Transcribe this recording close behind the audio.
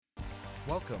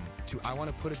Welcome to I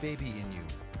Want to Put a Baby in You,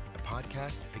 a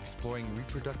podcast exploring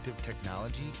reproductive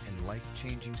technology and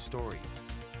life-changing stories.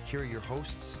 Here are your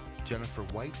hosts, Jennifer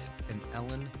White and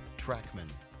Ellen Trackman.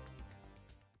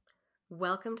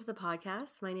 Welcome to the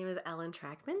podcast. My name is Ellen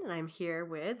Trackman, and I'm here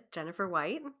with Jennifer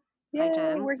White. Yay, Hi,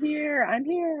 Jen. we're here. I'm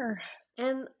here.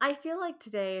 And I feel like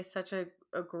today is such a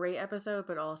great episode,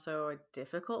 but also a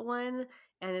difficult one.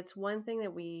 And it's one thing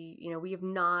that we have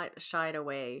not shied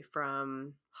away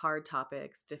from hard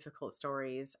topics, difficult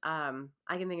stories. I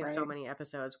can think of so Right. many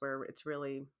episodes where it's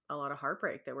really a lot of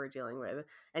heartbreak that we're dealing with.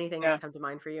 Anything Yeah. come to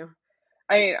mind for you?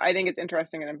 I think it's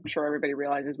interesting, and I'm sure everybody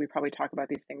realizes we probably talk about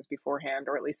these things beforehand,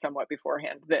 or at least somewhat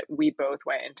beforehand, that we both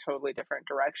went in totally different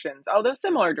directions, although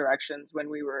similar directions when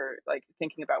we were like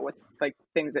thinking about what like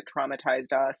things that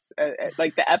traumatized us,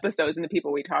 like the episodes and the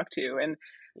people we talked to. And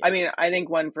Yeah. I mean, I think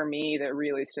one for me that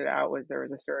really stood out was there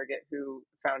was a surrogate who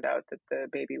found out that the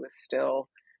baby was still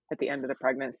at the end of the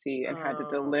pregnancy and had to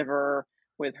deliver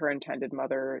with her intended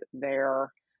mother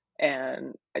there.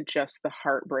 And just the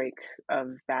heartbreak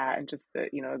of that, and just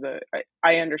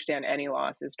I understand any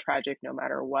loss is tragic no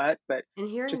matter what, but And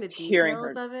hearing just the hearing her,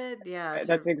 details of it, yeah, that's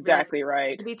to be like, exactly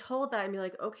right. to be told that and be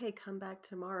like, okay, come back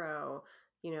tomorrow,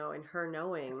 and her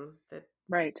knowing that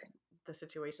Right. the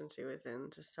situation she was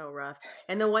in just so rough.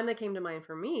 And the one that came to mind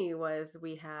for me was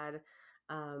we had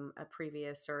a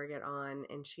previous surrogate on,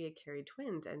 and she had carried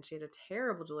twins, and she had a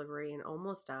terrible delivery and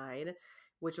almost died,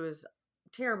 which was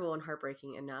terrible and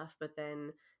heartbreaking enough. But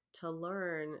then to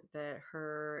learn that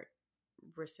her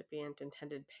recipient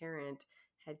intended parent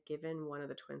had given one of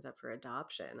the twins up for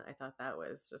adoption, I thought that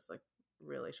was just like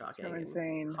really shocking So and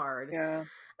insane. hard. Yeah.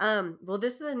 Well,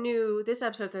 this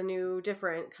episode's a new,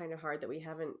 different kind of hard that we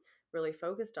haven't really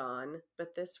focused on,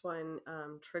 but this one,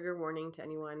 trigger warning to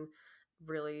anyone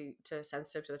really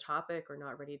sensitive to the topic or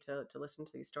not ready to listen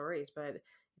to these stories, but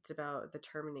it's about the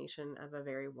termination of a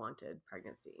very wanted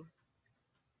pregnancy.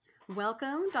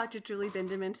 Welcome, Dr. Julie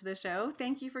Bindeman, to the show.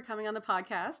 Thank you for coming on the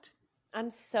podcast.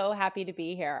 I'm so happy to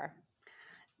be here.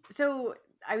 So,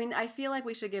 I mean, I feel like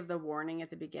we should give the warning at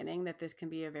the beginning that this can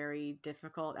be a very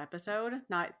difficult episode.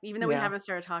 Not even though we haven't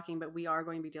started talking, but we are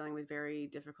going to be dealing with very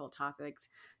difficult topics,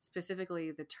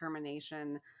 specifically the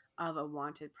termination of a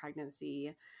wanted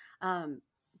pregnancy.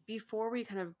 Before we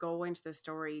kind of go into the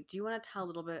story, do you want to tell a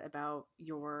little bit about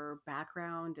your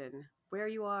background and where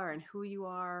you are and who you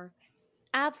are?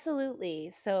 Absolutely.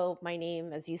 So my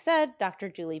name, as you said, Dr.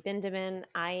 Julie Bindeman.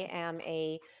 I am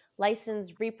a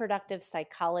licensed reproductive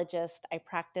psychologist. I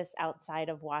practice outside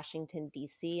of Washington,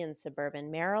 D.C. in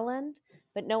suburban Maryland,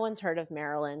 but no one's heard of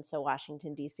Maryland, so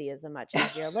Washington, D.C. is a much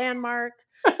easier landmark.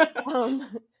 I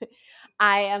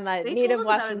am a They native told us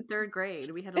about it Washington. in third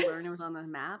grade. We had to learn it was on the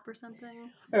map or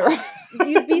something.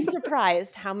 You'd be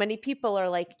surprised how many people are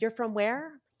like, "You're from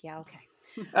where?" Yeah, okay.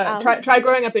 Try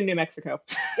growing up in New Mexico.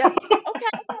 Yep. Okay,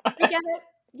 I get it.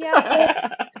 Yeah.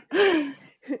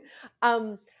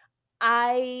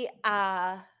 I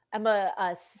am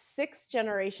a sixth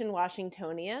generation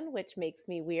Washingtonian, which makes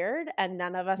me weird, and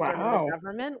none of us are in Wow. the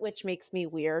government, which makes me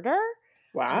weirder. And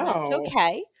Wow. that's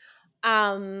okay.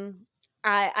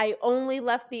 I only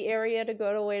left the area to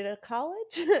go away to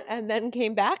college and then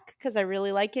came back because I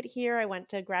really like it here. I went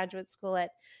to graduate school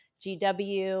at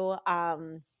GW.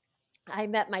 I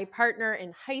met my partner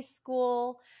in high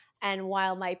school, and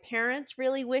while my parents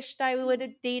really wished I would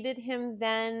have dated him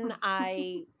then,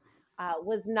 I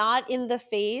was not in the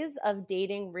phase of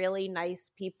dating really nice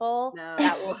people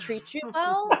that will treat you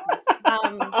well.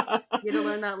 You had to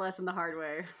learn that lesson the hard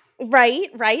way.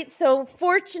 Right. So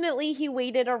fortunately, he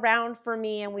waited around for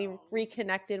me, and we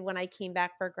reconnected when I came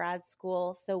back for grad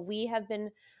school. So we have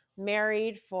been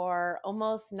married for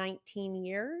almost 19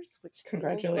 years, which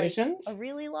Congratulations. feels like a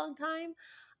really long time,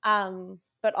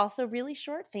 but also really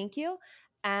short. Thank you.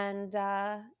 And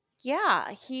I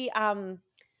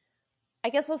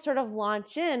guess I'll sort of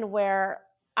launch in where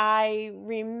I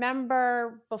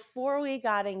remember before we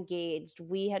got engaged,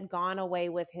 we had gone away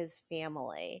with his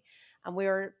family, and we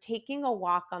were taking a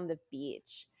walk on the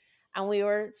beach, and we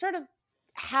were sort of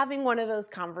having one of those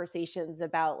conversations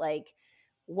about like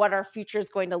what our future is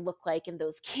going to look like and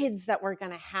those kids that we're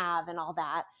going to have and all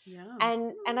that. Yeah.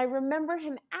 And I remember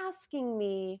him asking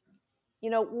me,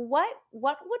 what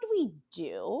would we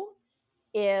do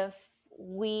if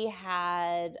we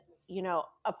had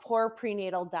a poor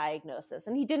prenatal diagnosis?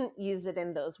 And he didn't use it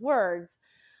in those words.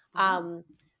 And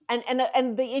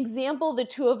the example the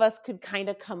two of us could kind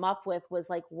of come up with was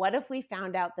like, what if we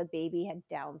found out the baby had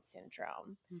Down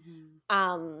syndrome?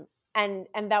 Mm-hmm. And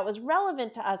that was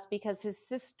relevant to us because his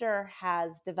sister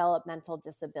has developmental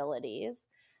disabilities,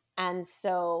 And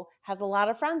so has a lot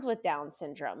of friends with Down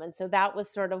syndrome. And so that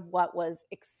was sort of what was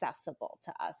accessible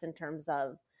to us in terms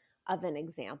of an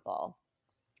example.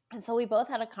 And so we both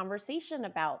had a conversation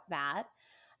about that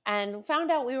and found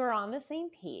out we were on the same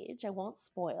page. I won't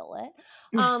spoil it.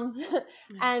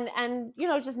 And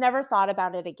just never thought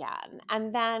about it again.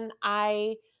 And then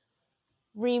I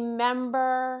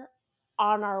remember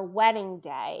on our wedding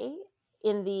day,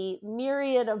 in the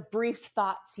myriad of brief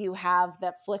thoughts you have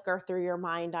that flicker through your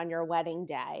mind on your wedding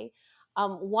day,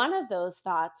 one of those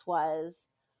thoughts was,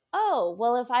 oh,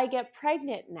 well, if I get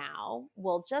pregnant now,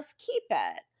 we'll just keep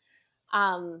it.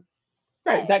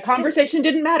 Right. That conversation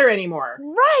didn't matter anymore.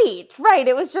 Right.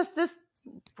 It was just this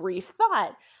brief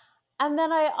thought. And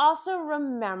then I also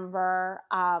remember,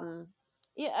 I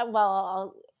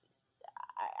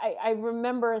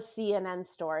remember a CNN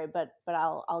story, but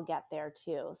I'll get there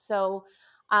too. So,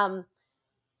 after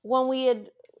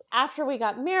we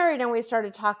got married and we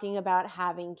started talking about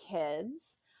having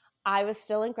kids, I was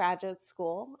still in graduate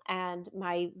school, and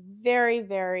my very,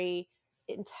 very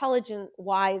intelligent,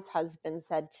 wise husband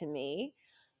said to me,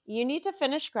 you need to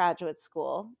finish graduate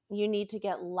school, you need to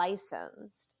get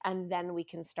licensed, and then we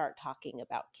can start talking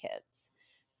about kids.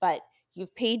 But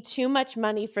you've paid too much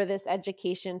money for this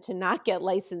education to not get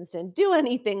licensed and do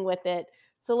anything with it.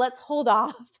 So let's hold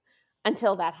off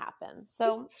until that happens.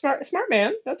 So smart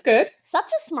man. That's good. Such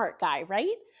a smart guy,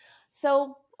 right? So,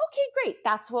 okay, great.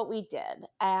 That's what we did.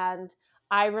 And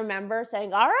I remember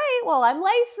saying, all right, well, I'm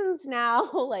licensed now,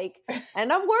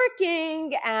 and I'm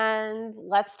working, and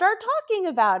let's start talking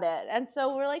about it. And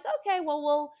so we're like, okay,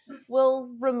 well,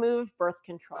 we'll remove birth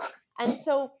control. And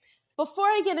so before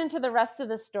I get into the rest of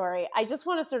the story, I just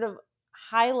want to sort of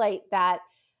highlight that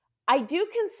I do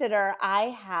consider I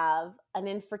have an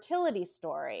infertility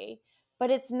story,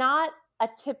 but it's not a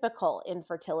typical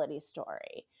infertility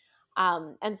story.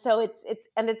 And so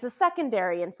it's a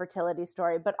secondary infertility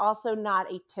story, but also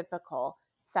not a typical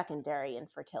secondary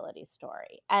infertility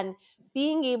story. And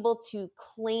being able to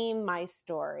claim my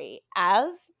story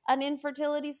as an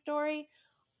infertility story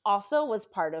also was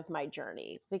part of my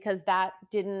journey, because that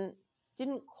didn't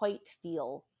quite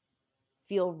feel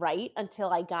right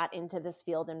until I got into this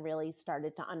field and really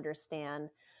started to understand,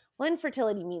 well,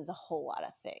 infertility means a whole lot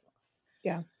of things.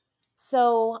 Yeah.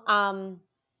 So,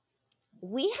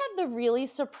 we had the really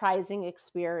surprising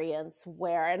experience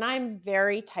where, and I'm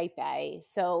very type A,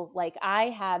 so I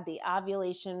had the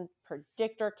ovulation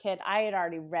predictor kit. I had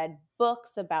already read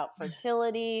books about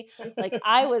fertility.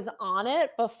 I was on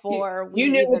it before we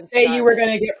you knew even say started. You were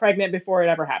going to get pregnant before it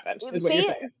ever happened, is what you're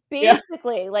saying.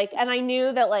 Basically, and I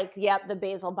knew that the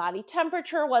basal body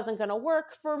temperature wasn't going to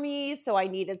work for me, so I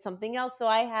needed something else. So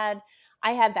I had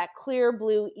that Clear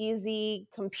Blue Easy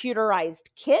computerized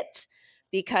kit,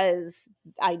 because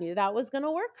I knew that was going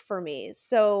to work for me.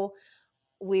 So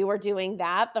we were doing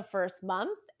that the first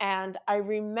month. And I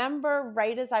remember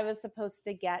right as I was supposed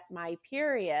to get my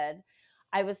period,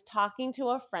 I was talking to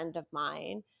a friend of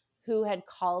mine who had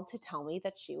called to tell me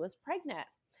that she was pregnant.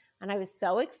 And I was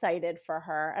so excited for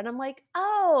her. And I'm like,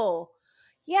 oh,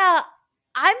 yeah,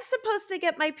 I'm supposed to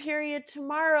get my period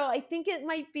tomorrow. I think it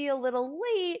might be a little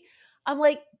late. I'm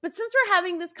like, but since we're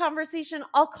having this conversation,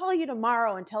 I'll call you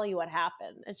tomorrow and tell you what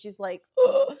happened. And she's like,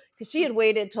 because she had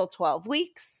waited till 12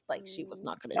 weeks. She was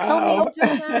not going to tell me until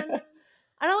then. And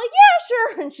I'm like, yeah,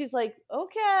 sure. And she's like,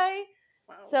 okay.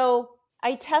 Wow. So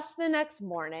I test the next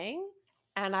morning,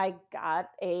 and I got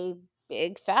a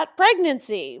big fat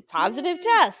pregnancy positive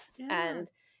test. Yeah.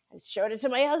 And I showed it to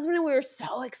my husband, and we were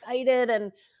so excited.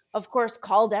 And of course,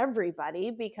 called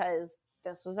everybody, because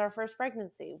this was our first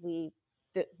pregnancy.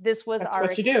 This was That's our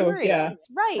what experience. You do. Yeah.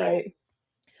 Right.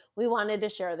 We wanted to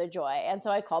share the joy. And so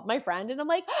I called my friend, and I'm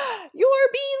like, your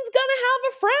bean's gonna have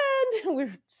a friend. And we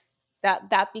were just,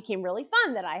 that became really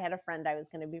fun, that I had a friend I was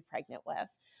going to be pregnant with.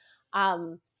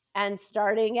 And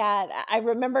I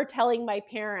remember telling my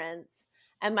parents,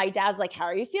 and my dad's like, how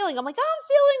are you feeling? I'm like, oh, I'm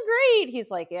feeling great. He's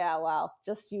like, yeah, well,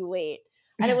 just you wait.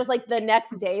 And it was the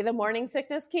next day the morning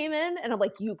sickness came in, and I'm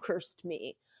like, you cursed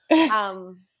me.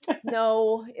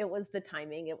 No, it was the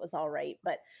timing. It was all right.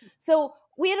 But so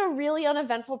we had a really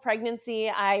uneventful pregnancy.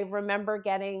 I remember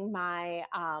getting my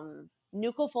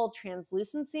nuchal fold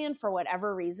translucency, and for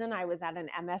whatever reason, I was at an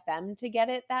MFM to get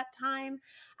it that time.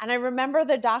 And I remember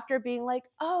the doctor being like,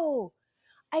 oh,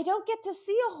 I don't get to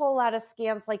see a whole lot of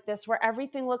scans like this where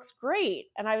everything looks great.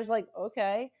 And I was like,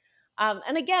 okay.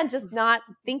 And again, just not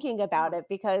thinking about it,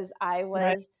 because I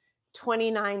was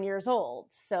 29 years old.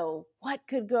 So what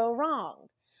could go wrong?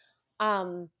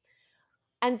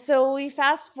 And so we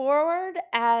fast forward,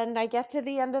 and I get to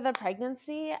the end of the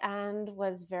pregnancy, and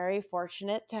was very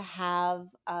fortunate to have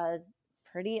a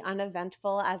pretty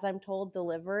uneventful, as I'm told,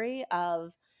 delivery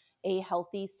of a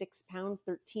healthy 6-pound,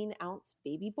 13-ounce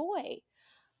baby boy.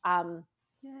 And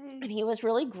he was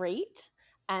really great.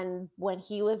 And when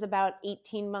he was about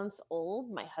 18 months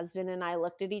old, my husband and I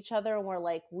looked at each other and were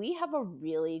like, we have a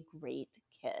really great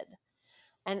kid.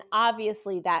 And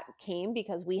obviously that came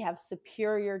because we have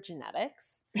superior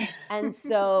genetics. And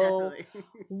so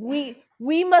we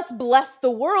must bless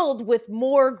the world with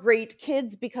more great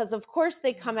kids, because of course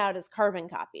they come out as carbon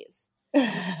copies.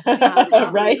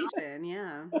 Right?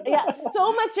 Yeah,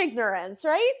 so much ignorance,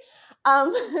 right?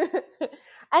 And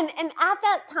at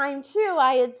that time too,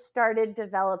 I had started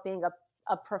developing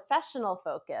a professional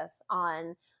focus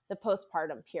on the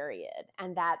postpartum period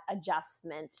and that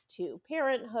adjustment to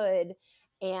parenthood,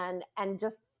 and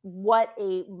just what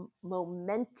a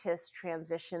momentous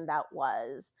transition that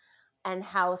was, and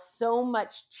how so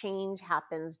much change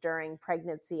happens during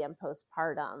pregnancy and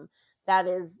postpartum that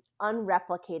is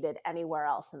unreplicated anywhere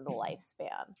else in the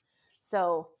lifespan.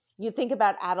 So you think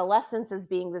about adolescence as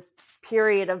being this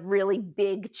period of really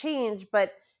big change,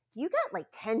 but you got like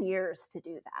 10 years to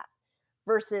do that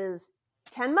versus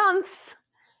 10 months.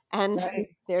 And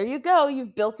there you go.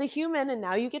 You've built a human and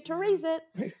now you get to raise it.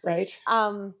 Right.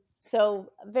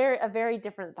 So a very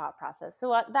different thought process.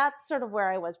 So that's sort of where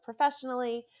I was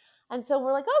professionally. And so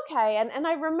we're like, okay. And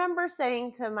I remember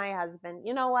saying to my husband,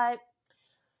 you know what?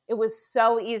 It was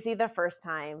so easy the first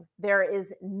time. There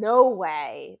is no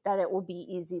way that it will be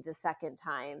easy the second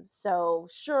time. So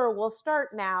sure, we'll start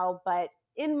now, but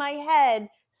in my head,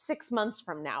 6 months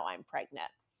from now, I'm pregnant.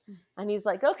 And he's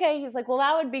like, okay. He's like, well,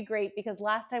 that would be great because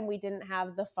last time we didn't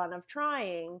have the fun of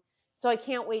trying. So I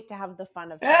can't wait to have the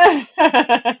fun of trying.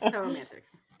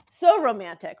 So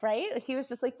romantic, right? He was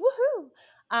just like,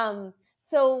 woohoo.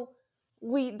 So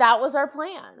that was our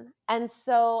plan. And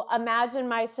so imagine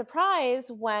my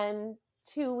surprise when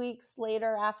 2 weeks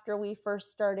later, after we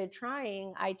first started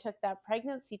trying, I took that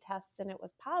pregnancy test and it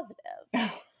was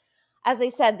positive. As I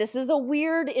said, this is a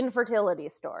weird infertility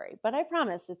story, but I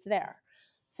promise it's there.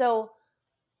 So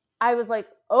I was like,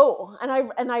 oh,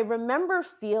 and I remember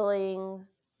feeling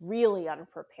really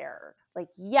unprepared. Like,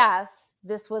 yes,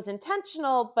 this was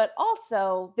intentional, but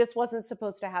also this wasn't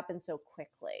supposed to happen so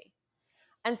quickly.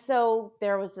 And so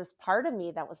there was this part of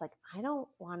me that was like, I don't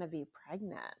want to be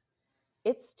pregnant.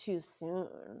 It's too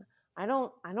soon. I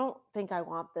don't think I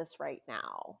want this right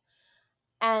now.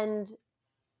 And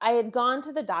I had gone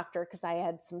to the doctor because I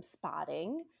had some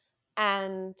spotting,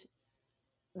 and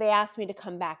they asked me to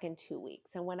come back in 2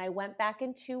 weeks. And when I went back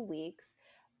in 2 weeks,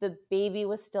 the baby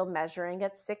was still measuring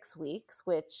at 6 weeks,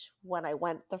 which when I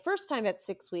went the first time at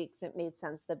 6 weeks, it made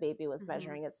sense the baby was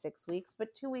measuring at 6 weeks.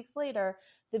 But 2 weeks later,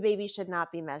 the baby should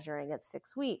not be measuring at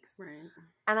 6 weeks. Right.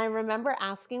 And I remember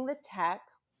asking the tech,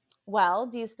 well,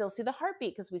 do you still see the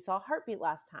heartbeat? Because we saw a heartbeat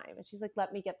last time. And she's like,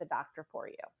 let me get the doctor for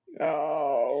you.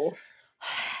 Oh.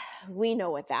 We know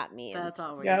what that means. That's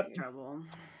always trouble.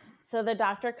 So the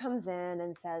doctor comes in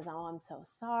and says, oh, I'm so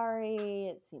sorry.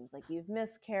 It seems like you've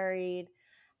miscarried.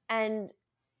 And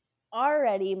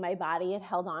already my body had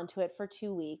held on to it for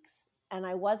 2 weeks, and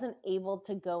I wasn't able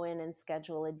to go in and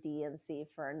schedule a D&C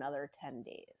for another 10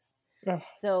 days. Ugh.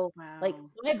 So like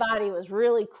my body was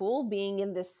really cool being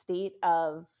in this state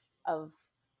of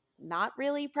not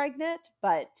really pregnant,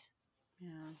 but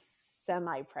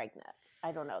semi-pregnant.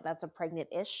 I don't know. That's a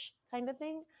pregnant-ish kind of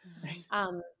thing.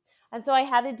 Right. And so I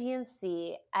had a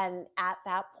D&C, and at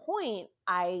that point,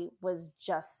 I was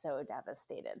just so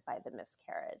devastated by the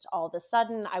miscarriage. All of a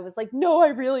sudden, I was like, no, I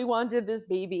really wanted this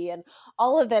baby. And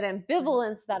all of that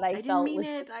ambivalence that I felt didn't mean was...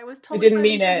 it. I was I totally didn't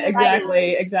mean it.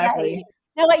 Exactly. Exactly.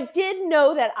 Now, I did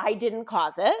know that I didn't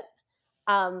cause it.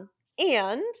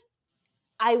 And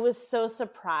I was so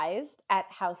surprised at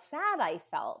how sad I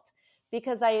felt,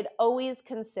 because I had always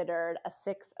considered a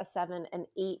 6, a 7, an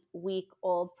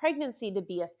 8-week-old pregnancy to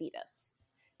be a fetus.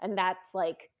 And that's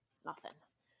like nothing.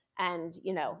 And,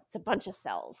 it's a bunch of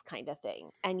cells kind of thing.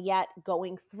 And yet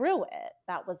going through it,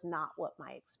 that was not what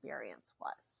my experience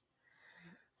was.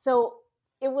 So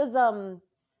it was,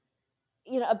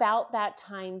 about that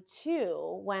time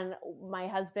too, when my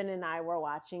husband and I were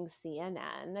watching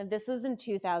CNN, and this was in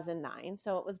 2009.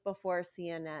 So it was before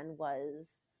CNN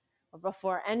was, or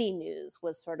before any news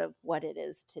was sort of what it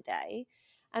is today.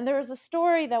 And there was a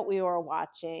story that we were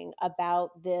watching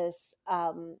about this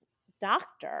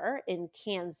doctor in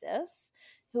Kansas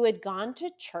who had gone to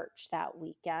church that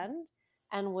weekend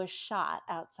and was shot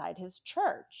outside his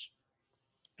church.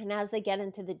 And as they get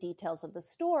into the details of the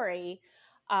story,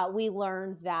 we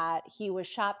learned that he was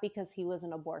shot because he was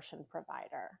an abortion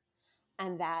provider,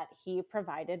 and that he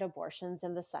provided abortions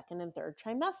in the 2nd and 3rd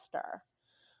trimester.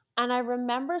 And I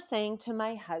remember saying to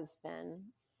my husband,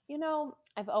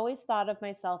 I've always thought of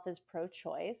myself as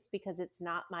pro-choice because it's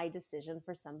not my decision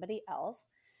for somebody else,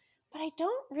 but I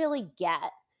don't really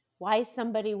get why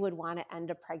somebody would want to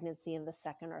end a pregnancy in the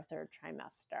second or third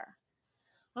trimester.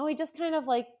 And we just kind of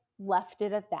like left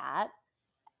it at that.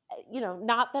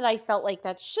 Not that I felt like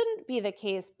that shouldn't be the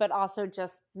case, but also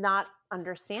just not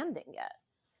understanding it.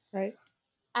 Right.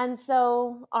 And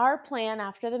so our plan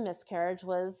after the miscarriage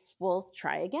was we'll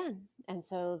try again. And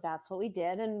so that's what we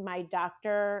did. And my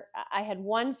doctor, I had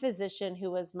one physician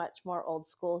who was much more old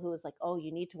school who was like, oh,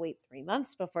 you need to wait 3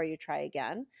 months before you try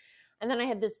again. And then I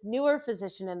had this newer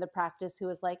physician in the practice who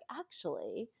was like,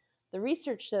 actually, the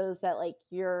research shows that like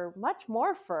you're much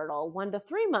more fertile 1 to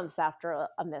 3 months after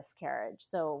a miscarriage.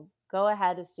 So go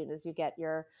ahead as soon as you get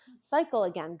your cycle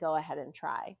again, go ahead and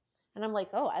try. And I'm like,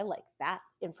 oh, I like that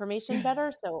information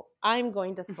better. So I'm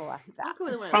going to select that.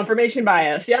 Confirmation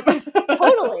bias. Yep.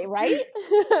 Totally, right?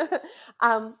 But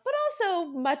also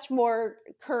much more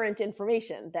current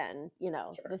information than,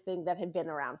 Sure. the thing that had been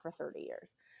around for 30 years.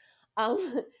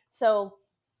 So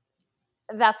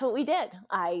that's what we did.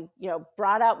 I,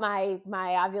 brought out my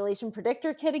ovulation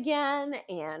predictor kit again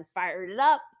and fired it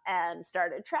up and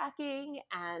started tracking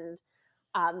and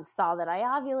saw that I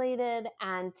ovulated.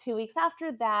 And 2 weeks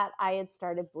after that, I had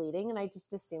started bleeding and I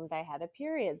just assumed I had a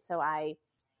period. So I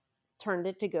turned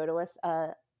it to go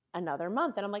to another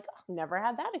month. And I'm like, oh, never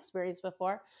had that experience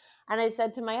before. And I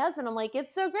said to my husband, I'm like,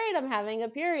 it's so great. I'm having a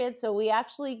period. So we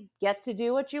actually get to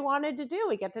do what you wanted to do.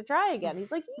 We get to try again.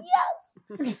 He's like,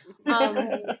 yes.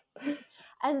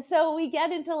 And so we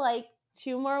get into like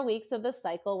 2 more weeks of the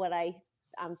cycle when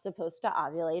I'm supposed to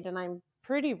ovulate, and I'm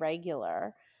pretty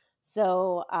regular.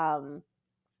 So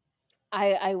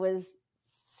I was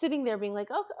sitting there being like,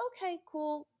 oh, okay,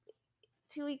 cool.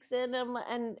 2 weeks in,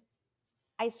 and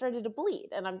I started to bleed.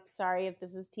 And I'm sorry if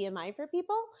this is TMI for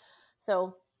people.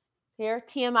 So here,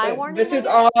 TMI warning. This is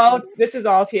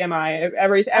all TMI.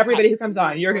 Everybody who comes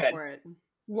on, you're good.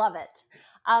 Love it.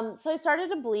 So I started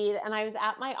to bleed and I was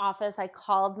at my office. I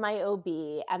called my OB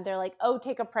and they're like, oh,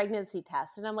 take a pregnancy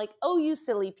test. And I'm like, oh, you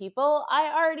silly people.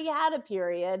 I already had a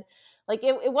period. Like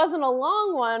it wasn't a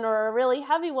long one or a really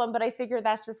heavy one, but I figured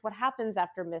that's just what happens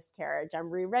after miscarriage. I'm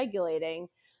re-regulating.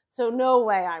 So no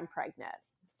way I'm pregnant.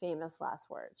 Famous last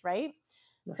words, right?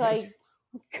 So I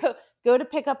go to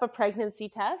pick up a pregnancy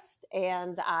test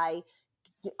and I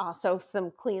also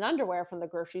some clean underwear from the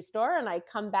grocery store. And I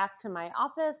come back to my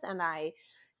office and I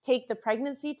take the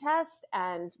pregnancy test.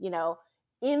 And,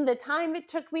 in the time it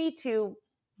took me to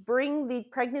bring the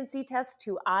pregnancy test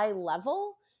to eye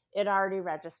level, it already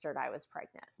registered I was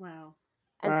pregnant. Wow.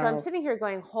 And so I'm sitting here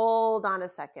going, hold on a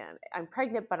second. I'm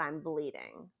pregnant, but I'm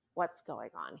bleeding. What's going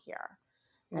on here?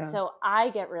 Yeah. And so I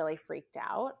get really freaked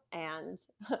out. And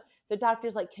the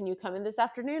doctor's like, can you come in this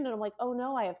afternoon? And I'm like, oh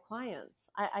no, I have clients.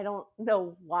 I don't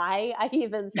know why I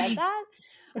even said that.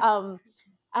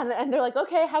 And they're like,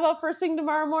 okay, how about first thing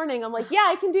tomorrow morning? I'm like, yeah,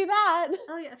 I can do that.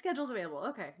 Oh yeah, schedule's available.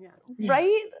 Okay, yeah.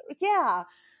 Right? Yeah.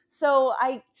 So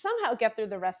I somehow get through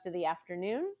the rest of the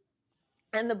afternoon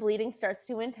and the bleeding starts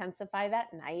to intensify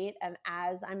that night. And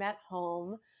as I'm at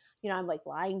home, I'm like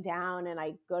lying down and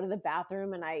I go to the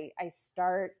bathroom and I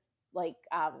start like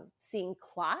seeing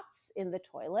clots in the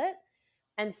toilet.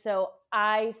 And so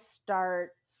I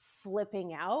start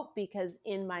flipping out because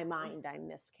in my mind, I'm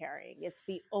miscarrying. It's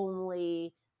the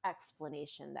only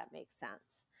explanation that makes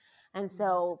sense. And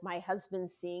so my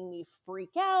husband's seeing me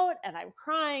freak out and I'm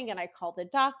crying and I call the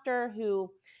doctor who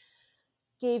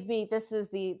gave me, this is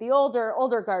the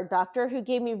older guard doctor who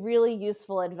gave me really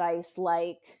useful advice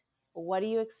like, what do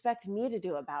you expect me to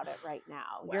do about it right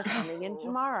now? Wow. You're coming in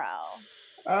tomorrow.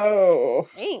 Oh.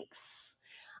 Thanks.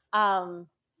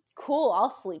 Cool.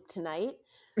 I'll sleep tonight.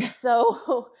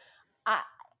 So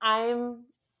I'm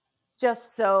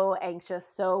just so anxious,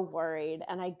 so worried.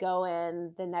 And I go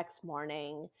in the next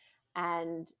morning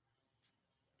and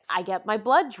I get my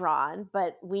blood drawn,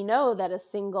 but we know that a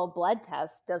single blood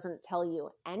test doesn't tell you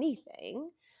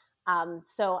anything.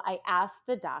 So I asked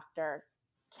the doctor,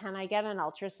 can I get an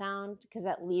ultrasound? Because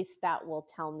at least that will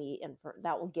tell me,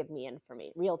 that will give me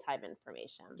information, real-time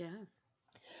information. Yeah.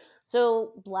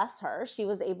 So bless her, she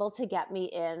was able to get me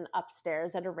in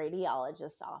upstairs at a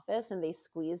radiologist's office and they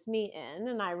squeezed me in.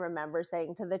 And I remember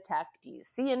saying to the tech, do you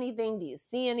see anything? Do you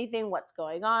see anything? What's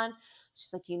going on?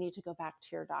 She's like, you need to go back to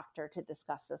your doctor to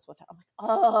discuss this with her. I'm like,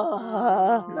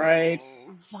 oh, right.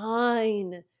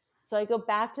 Fine. So I go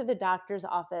back to the doctor's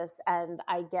office and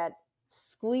I get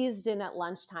squeezed in at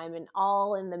lunchtime. And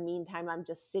all in the meantime, I'm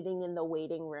just sitting in the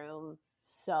waiting room,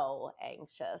 so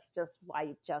anxious.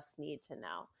 I just need to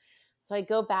know. So I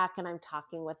go back and I'm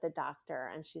talking with the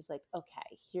doctor, and she's like,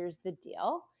 okay, here's the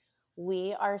deal.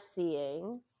 We are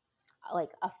seeing like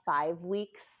a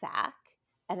 5-week sac,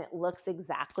 and it looks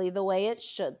exactly the way it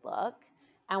should look.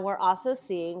 And we're also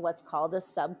seeing what's called a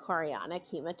subchorionic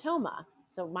hematoma.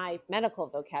 So my medical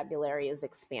vocabulary is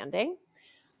expanding.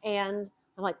 And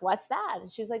I'm like, what's that?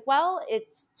 And she's like, well,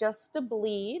 it's just a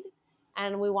bleed,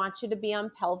 and we want you to be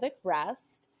on pelvic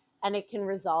rest, and it can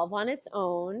resolve on its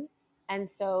own. And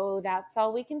so that's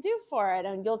all we can do for it.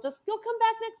 And you'll come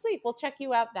back next week. We'll check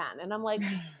you out then. And I'm like,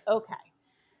 okay.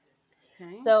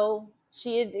 So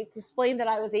she had explained that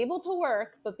I was able to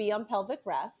work, but be on pelvic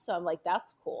rest. So I'm like,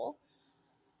 that's cool.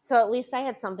 So at least I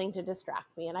had something to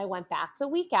distract me. And I went back the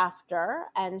week after,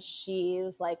 and she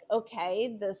was like,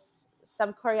 okay, this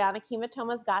subchorionic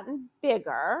hematoma has gotten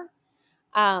bigger.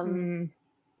 And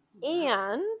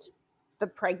the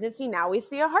pregnancy, now we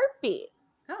see a heartbeat.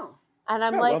 Oh. And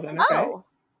I'm well then,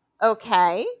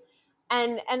 okay.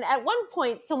 And at one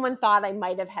point, someone thought I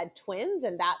might have had twins,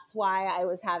 and that's why I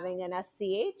was having an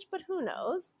SCH, but who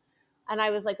knows? And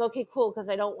I was like, okay, cool, because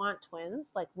I don't want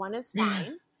twins. Like, one is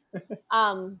fine.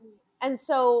 And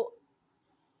so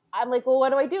I'm like, well, what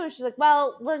do I do? And she's like,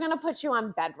 well, we're going to put you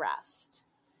on bed rest.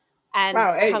 And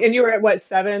wow. And you were at what,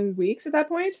 7 weeks at that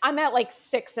point? I'm at like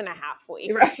 6.5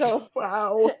 weeks. Right. So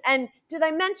wow. And did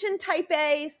I mention type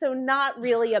A? So not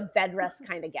really a bed rest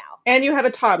kind of gal. And you have a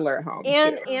toddler at home.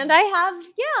 And I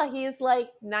have, he's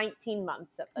like 19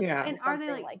 months at the time. And are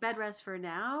they like bed rest for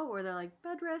now, or they're like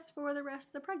bed rest for the rest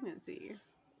of the pregnancy?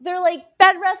 They're like,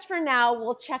 bed rest for now.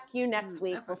 We'll check you next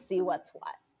week. Okay. We'll see what's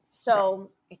what.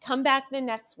 So I come back the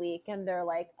next week, and they're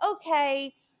like,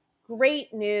 okay,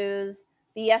 great news.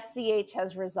 The SCH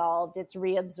has resolved. It's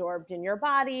reabsorbed in your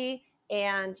body,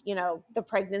 and, the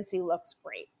pregnancy looks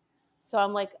great. So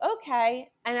I'm like,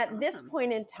 okay. And at this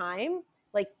point in time,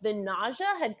 like, the nausea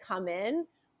had come in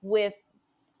with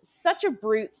such a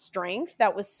brute strength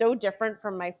that was so different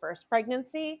from my first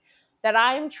pregnancy that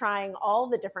I'm trying all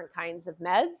the different kinds of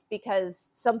meds because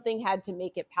something had to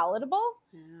make it palatable.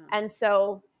 Yeah. And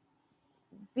so,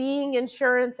 being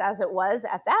insurance as it was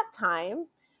at that time,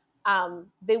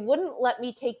 they wouldn't let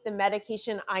me take the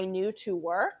medication I knew to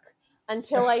work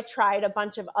until I tried a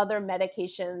bunch of other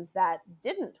medications that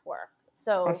didn't work.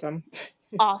 So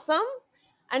awesome.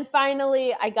 And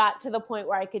finally, I got to the point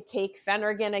where I could take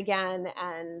Phenergan again,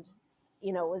 and,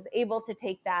 was able to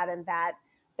take that, and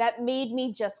that made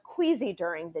me just queasy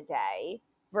during the day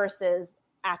versus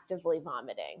actively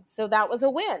vomiting. So that was a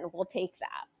win. We'll take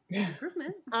that.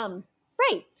 Improvement.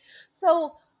 Right.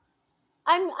 So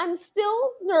I'm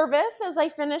still nervous as I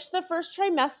finish the first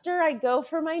trimester. I go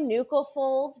for my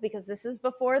Nucofold because this is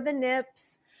before the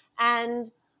NIPS,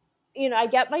 and I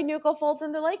get my Nucofold,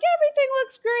 and they're like, everything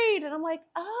looks great, and I'm like,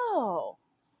 oh,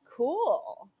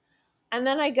 cool. And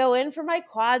then I go in for my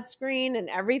quad screen, and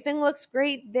everything looks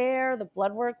great there. The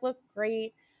blood work looked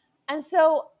great, and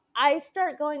so I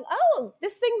start going, oh,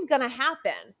 this thing's gonna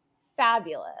happen.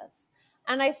 Fabulous.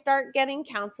 And I start getting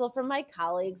counsel from my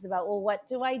colleagues about, well, what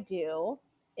do I do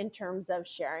in terms of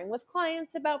sharing with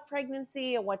clients about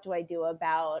pregnancy, and what do I do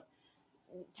about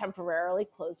temporarily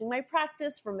closing my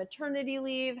practice for maternity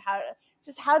leave?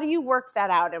 How do you work that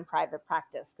out in private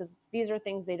practice? Because these are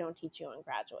things they don't teach you in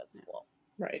graduate school.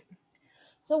 Right.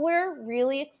 So we're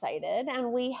really excited,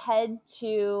 and we head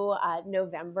to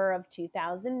November of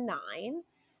 2009,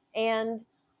 and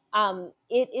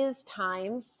it is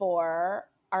time for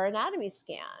our anatomy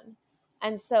scan.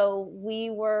 And so we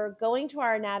were going to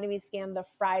our anatomy scan the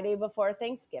Friday before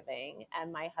Thanksgiving,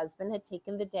 and my husband had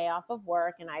taken the day off of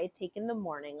work, and I had taken the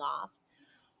morning off.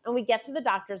 And we get to the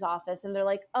doctor's office, and they're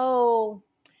like, oh,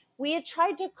 we had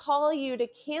tried to call you to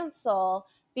cancel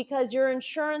because your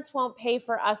insurance won't pay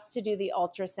for us to do the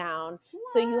ultrasound.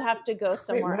 What? So you have to go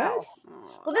somewhere else.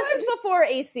 Well, this is before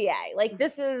ACA. Like,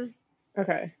 this is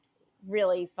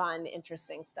really fun,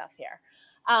 interesting stuff here.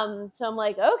 So I'm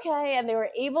like, okay. And they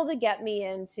were able to get me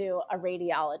into a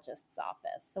radiologist's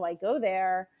office. So I go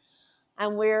there,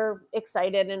 and we're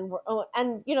excited. And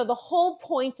the whole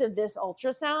point of this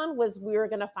ultrasound was we were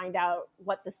going to find out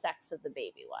what the sex of the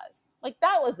baby was. Like,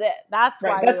 that was it. That's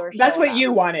why we were. That's what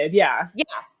you wanted. Yeah. Yeah.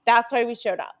 That's why we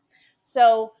showed up.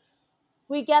 So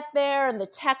we get there, and the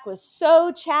tech was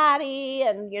so chatty,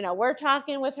 and, we're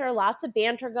talking with her, lots of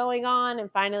banter going on.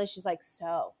 And finally she's like,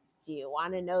 so do you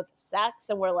want to know the sex?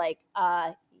 And we're like,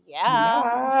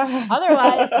 yeah.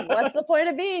 Otherwise, what's the point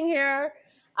of being here?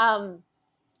 And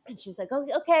she's like, oh,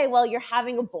 okay, well, you're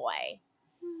having a boy.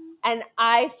 And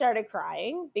I started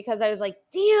crying because I was like,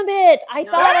 damn it, I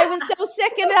thought I was so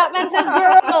sick and that meant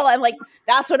a girl. And like,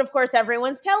 that's what, of course,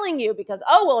 everyone's telling you because,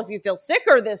 oh, well, if you feel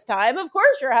sicker this time, of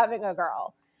course you're having a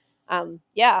girl.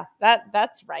 Yeah,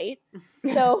 that's right.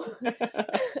 So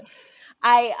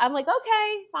I'm like,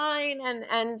 okay, fine.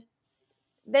 And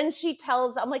then she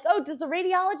tells, I'm like, oh, does the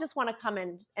radiologist want to come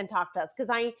in and talk to us?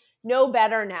 Because I know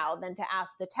better now than to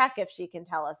ask the tech if she can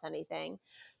tell us anything.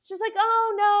 She's like,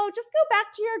 oh, no, just go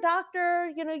back to your doctor.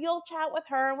 You know, you'll chat with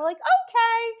her. And we're like,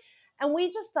 okay. And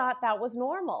we just thought that was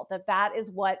normal, that is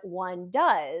what one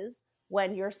does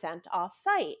when you're sent off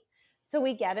site. So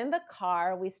we get in the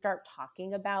car, we start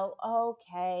talking about,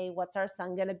 okay, what's our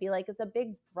son going to be like as a big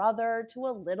brother to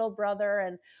a little brother?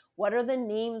 And what are the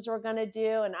names we're going to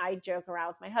do? And I joke around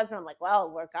with my husband. I'm like,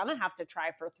 well, we're going to have to try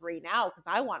for 3 now because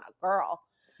I want a girl.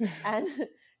 And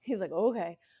he's like,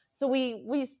 okay. So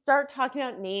we start talking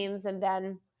about names, and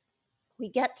then we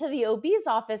get to the OB's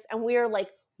office and we're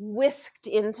like whisked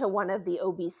into one of the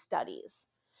OB studies.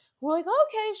 We're like,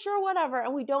 okay, sure, whatever.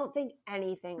 And we don't think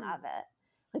anything of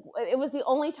it. Like, it was the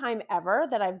only time ever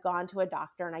that I've gone to a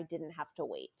doctor and I didn't have to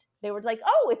wait. They were like,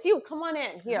 oh, it's you. Come on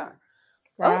in here.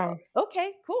 Wow. Oh,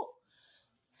 okay, cool.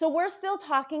 So we're still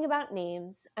talking about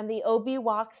names, and the OB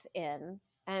walks in,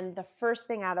 and the first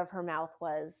thing out of her mouth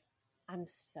was, I'm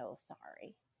so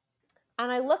sorry.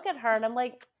 And I look at her and I'm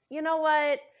like, you know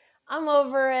what? I'm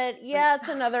over it. Yeah, it's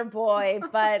another boy,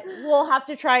 but we'll have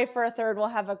to try for a third. We'll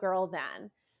have a girl then.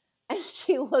 And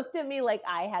she looked at me like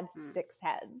I had 6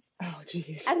 heads. Oh,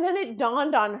 geez. And then it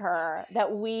dawned on her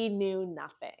that we knew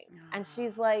nothing. And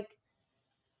she's like,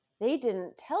 they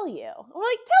didn't tell you. We're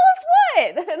like,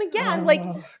 tell us what? And again, like,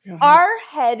 our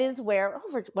head is where,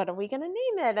 what are we going to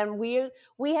name it? And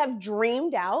we have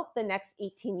dreamed out the next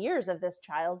 18 years of this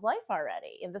child's life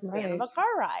already in the span of a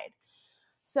car ride.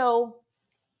 So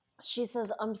she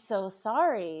says, I'm so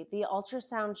sorry. The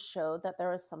ultrasound showed that there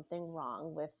was something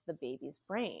wrong with the baby's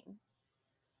brain.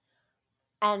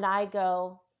 And I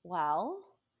go, well,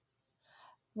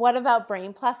 what about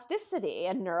brain plasticity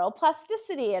and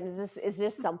neuroplasticity? And is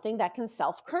this something that can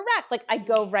self-correct? Like, I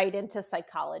go right into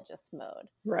psychologist mode.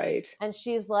 Right. And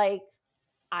she's like,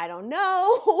 I don't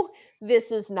know.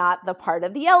 This is not the part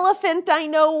of the elephant I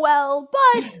know well,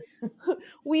 but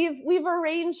we've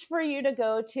arranged for you to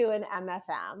go to an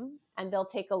MFM, and they'll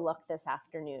take a look this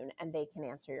afternoon and they can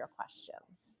answer your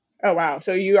questions. Oh, wow.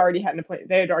 So you already had an appointment.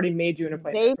 They had already made you an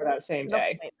appointment for that same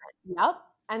day. Yep.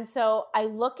 And so I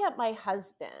look at my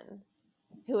husband,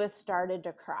 who has started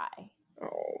to cry.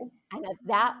 Oh. And at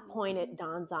that point, it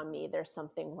dawns on me there's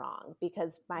something wrong,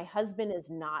 because my husband is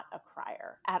not a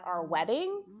crier. At our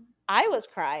wedding, I was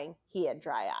crying. He had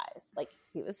dry eyes. Like,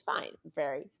 he was fine.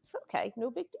 It's okay.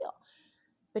 No big deal.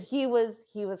 But he was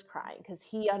crying because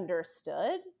he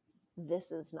understood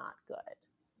this is not good.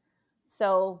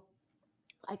 So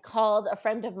I called a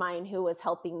friend of mine who was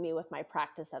helping me with my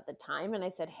practice at the time. And I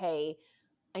said, hey,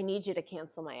 I need you to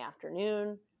cancel my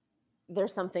afternoon.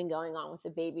 There's something going on with the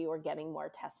baby. We're getting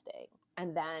more testing.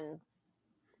 And then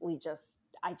I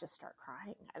just start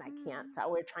crying and I can't. So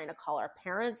we're trying to call our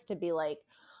parents to be like,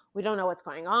 we don't know what's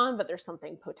going on, but there's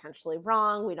something potentially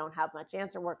wrong. We don't have much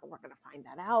answer. We're going to find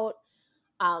that out.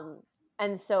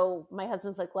 And so my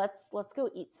husband's like, let's go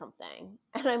eat something.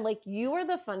 And I'm like, you are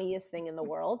the funniest thing in the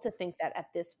world to think that at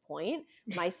this point,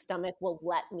 my stomach will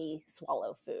let me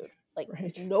swallow food. Like,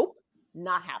 Nope,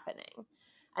 not happening.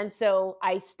 And so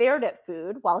I stared at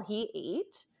food while he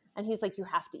ate, and he's like, you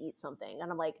have to eat something.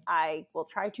 And I'm like, I will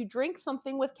try to drink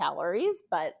something with calories,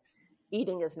 but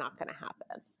eating is not going to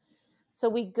happen. So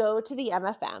we go to the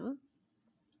MFM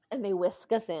and they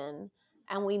whisk us in,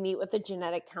 and we meet with the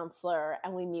genetic counselor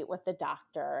and we meet with the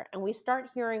doctor, and we start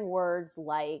hearing words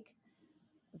like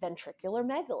ventricular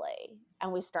megaly,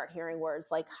 and we start hearing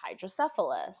words like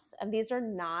hydrocephalus. And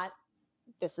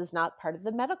this is not part of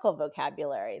the medical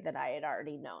vocabulary that I had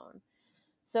already known.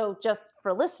 So just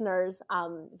for listeners,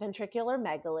 ventricular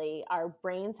megaly, our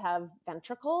brains have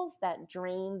ventricles that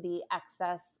drain the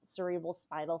excess cerebral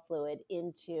spinal fluid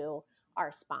into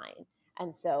our spine.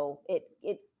 And so it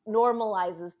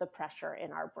normalizes the pressure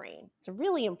in our brain. It's a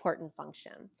really important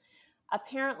function.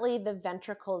 Apparently, the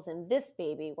ventricles in this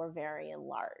baby were very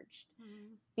enlarged.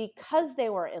 Because they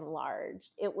were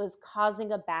enlarged, it was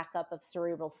causing a backup of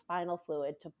cerebral spinal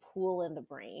fluid to pool in the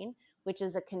brain, which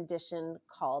is a condition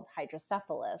called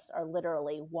hydrocephalus, or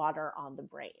literally water on the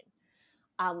brain.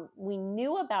 We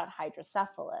knew about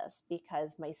hydrocephalus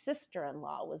because my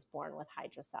sister-in-law was born with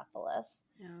hydrocephalus.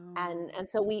 And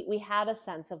so we had a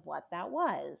sense of what that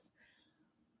was.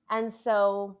 And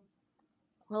so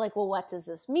we're like, well, what does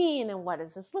this mean? And what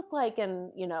does this look like?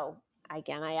 And,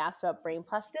 again, I asked about brain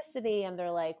plasticity, and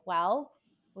they're like, well,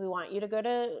 we want you to go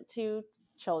to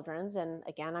Children's. And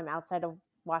again, I'm outside of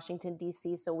Washington,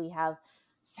 D.C., so we have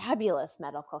fabulous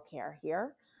medical care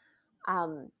here.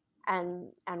 And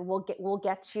we'll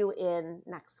get you in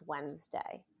next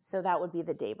Wednesday. So that would be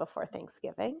the day before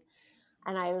Thanksgiving.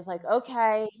 And I was like,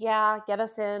 okay, yeah, get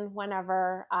us in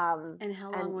whenever. And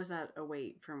how long was that a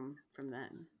wait from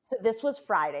then? So this was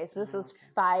Friday. So this is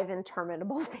 5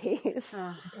 interminable days.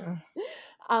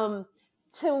 To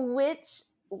which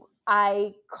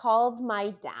I called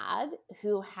my dad,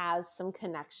 who has some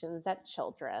connections at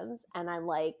Children's. And I'm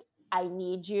like, I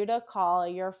need you to call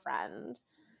your friend.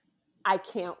 I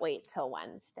can't wait till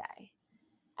Wednesday.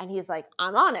 And he's like,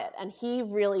 I'm on it. And he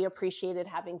really appreciated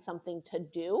having something to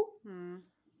do.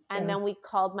 And then we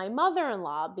called my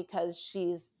mother-in-law, because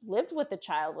she's lived with a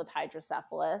child with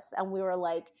hydrocephalus. And we were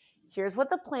like, here's what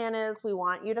the plan is. We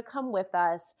want you to come with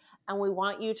us. And we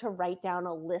want you to write down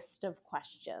a list of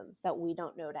questions that we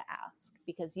don't know to ask,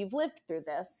 because you've lived through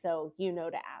this, so you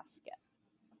know to ask it.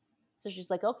 So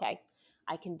she's like, okay,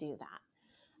 I can do that.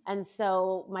 And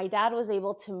so my dad was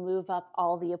able to move up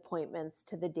all the appointments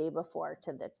to the day before,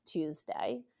 to the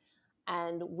Tuesday.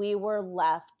 And we were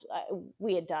left,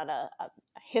 we had done a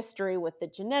history with the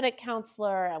genetic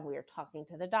counselor, and we were talking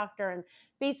to the doctor. And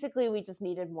basically, we just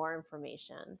needed more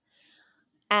information.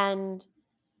 And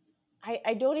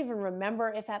I don't even remember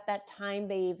if at that time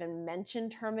they even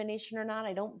mentioned termination or not.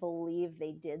 I don't believe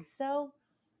they did so.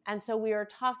 And so we were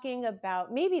talking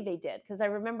about, maybe they did, because I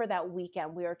remember that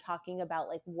weekend we were talking about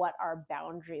like what our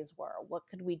boundaries were. What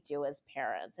could we do as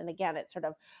parents? And again, it sort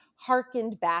of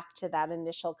harkened back to that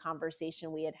initial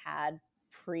conversation we had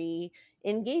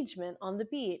pre-engagement on the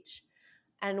beach.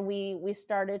 And we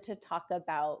started to talk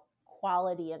about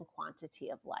quality and quantity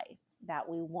of life, that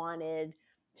we wanted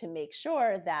to make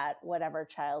sure that whatever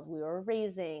child we were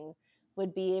raising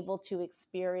would be able to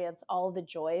experience all the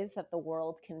joys that the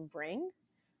world can bring.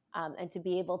 And to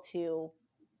be able to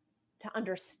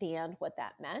understand what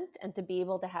that meant, and to be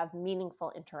able to have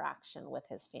meaningful interaction with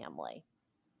his family.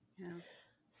 Yeah.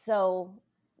 So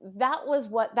that was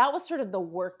sort of the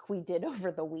work we did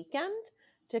over the weekend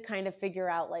to kind of figure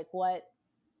out like what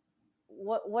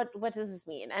does this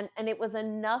mean? And it was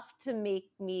enough to make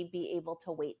me be able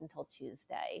to wait until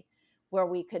Tuesday, where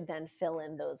we could then fill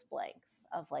in those blanks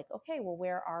of like, okay, well,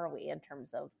 where are we in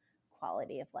terms of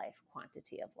quality of life,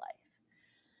 quantity of life?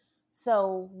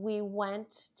 So we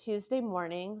went Tuesday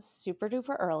morning, super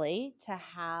duper early, to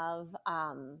have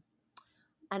an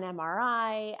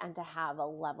MRI and to have a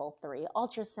level 3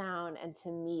 ultrasound, and to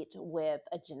meet with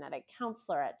a genetic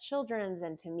counselor at Children's,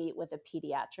 and to meet with a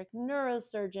pediatric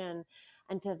neurosurgeon,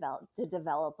 and to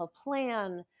develop a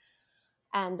plan.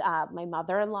 And my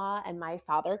mother-in-law and my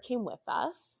father came with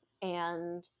us,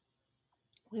 and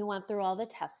we went through all the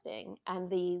testing.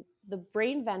 And the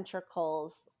brain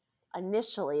ventricles,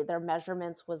 initially, their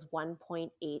measurements was 1.8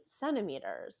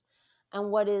 centimeters.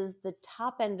 And what is the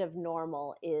top end of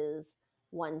normal is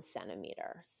 1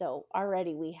 centimeter. So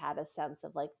already we had a sense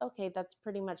of like, okay, that's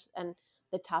pretty much and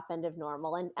the top end of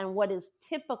normal. And what is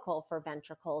typical for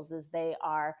ventricles is they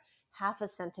are 0.5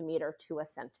 centimeter to 1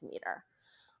 centimeter.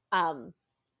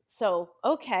 So,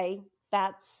 okay,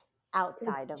 that's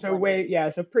outside of so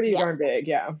pretty darn big.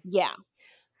 Yeah.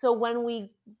 So when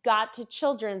we got to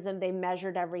Children's and they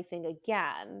measured everything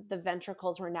again, the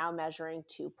ventricles were now measuring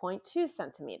 2.2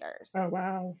 centimeters. Oh,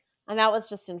 wow. And that was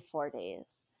just in 4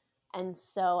 days. And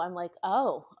so I'm like,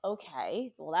 oh,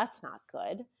 okay, well, that's not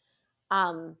good.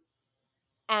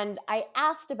 And I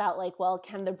asked about like, well,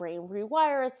 can the brain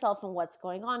rewire itself and what's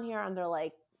going on here? And they're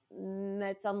like,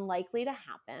 it's unlikely to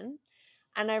happen.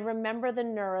 And I remember the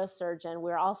neurosurgeon, we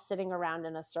were all sitting around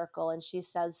in a circle, and she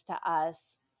says to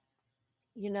us,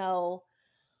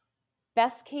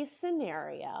 best case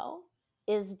scenario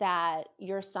is that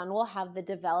your son will have the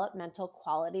developmental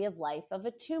quality of life of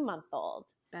a 2-month-old.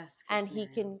 Best case and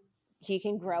scenario. he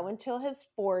can grow until his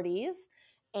 40s,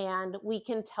 and we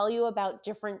can tell you about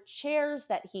different chairs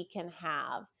that he can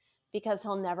have because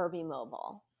he'll never be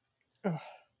mobile. Ugh.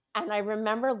 And I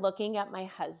remember looking at my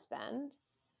husband,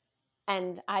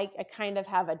 and I kind of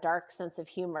have a dark sense of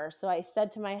humor. So I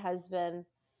said to my husband,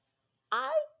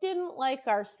 I didn't like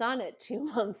our son at 2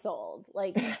 months old.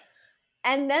 Like,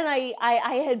 and then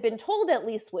I had been told, at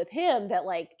least with him, that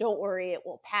like, don't worry, it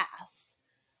will pass.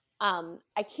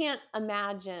 I can't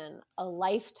imagine a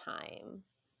lifetime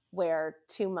where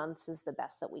 2 months is the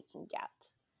best that we can get.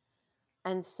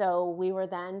 And so we were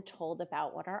then told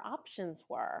about what our options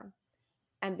were.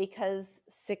 And because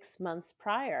 6 months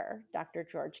prior, Dr.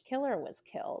 George Tiller was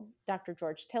killed,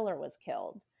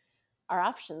 our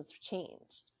options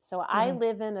changed. So I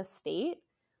live in a state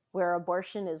where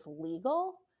abortion is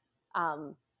legal,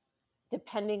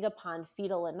 depending upon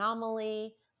fetal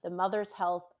anomaly, the mother's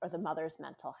health, or the mother's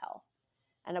mental health.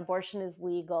 And abortion is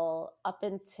legal up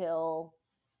until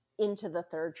into the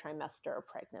 3rd trimester of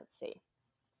pregnancy.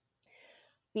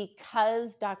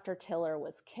 Because Dr. Tiller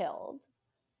was killed,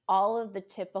 all of the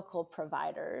typical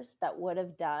providers that would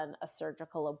have done a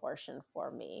surgical abortion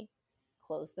for me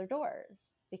closed their doors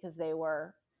because they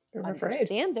were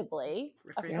understandably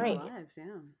afraid. Lives,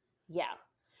 Yeah.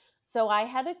 So I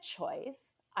had a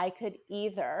choice. I could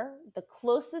either, the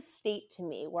closest state to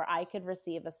me where I could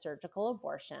receive a surgical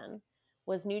abortion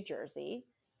was New Jersey,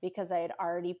 because I had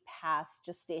already passed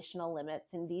gestational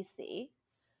limits in DC,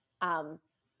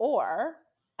 or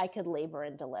I could labor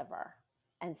and deliver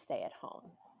and stay at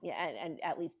home, and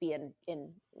at least be in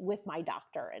with my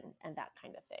doctor and that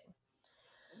kind of thing.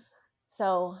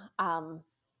 So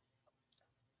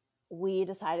we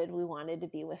decided we wanted to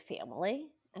be with family,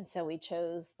 and so we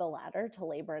chose the latter, to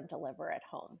labor and deliver at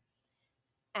home.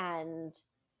 And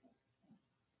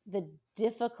the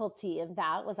difficulty in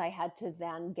that was I had to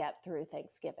then get through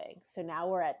Thanksgiving. So now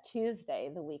we're at Tuesday,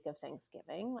 the week of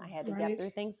Thanksgiving. I had to get through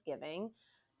Thanksgiving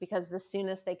because the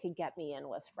soonest they could get me in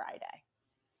was Friday.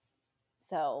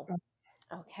 So,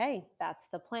 okay, that's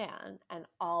the plan. And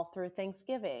all through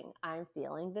Thanksgiving, I'm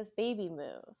feeling this baby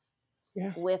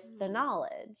move with the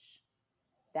knowledge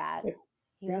that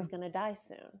he was going to die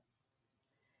soon.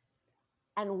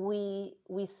 And we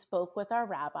spoke with our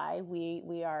rabbi.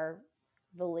 We are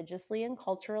religiously and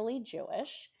culturally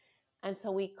Jewish. And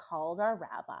so we called our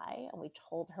rabbi and we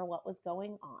told her what was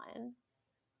going on.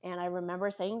 And I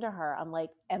remember saying to her, I'm like,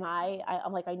 I'm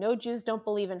like, I know Jews don't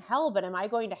believe in hell, but am I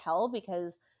going to hell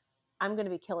because I'm going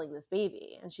to be killing this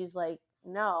baby? And she's like,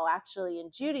 no, actually in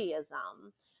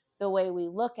Judaism, the way we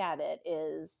look at it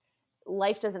is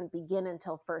life doesn't begin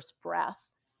until first breath.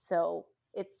 So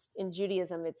it's in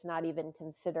Judaism, it's not even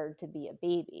considered to be a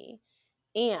baby.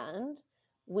 And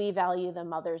we value the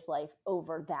mother's life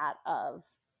over that of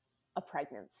a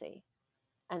pregnancy.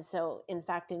 And so, in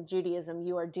fact, in Judaism,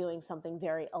 you are doing something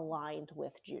very aligned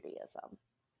with Judaism,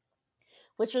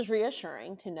 which was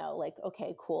reassuring to know, like,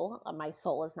 okay, cool. My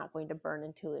soul is not going to burn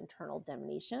into eternal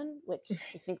damnation, which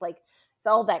I think, like, it's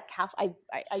all that Catholic.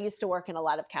 I used to work in a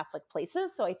lot of Catholic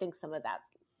places, so I think some of that's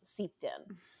seeped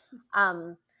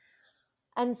in.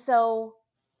 And so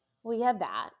we had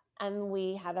that, and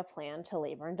we had a plan to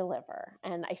labor and deliver.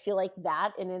 And I feel like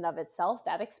that in and of itself,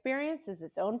 that experience is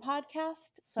its own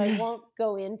podcast. So I won't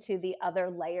go into the other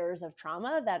layers of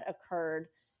trauma that occurred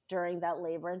during that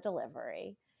labor and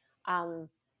delivery.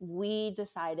 We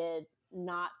decided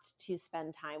not to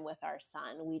spend time with our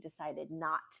son. We decided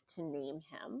not to name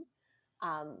him.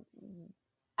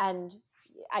 And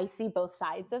I see both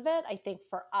sides of it. I think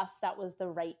for us, that was the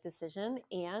right decision.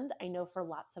 And I know for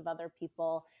lots of other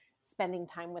people, spending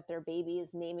time with their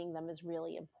babies, naming them is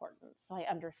really important. So I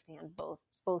understand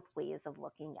both ways of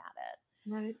looking at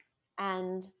it. Right.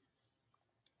 And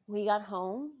we got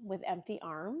home with empty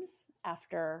arms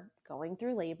after going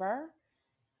through labor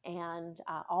and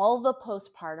all the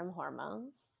postpartum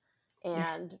hormones.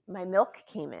 And my milk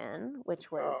came in,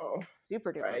 which was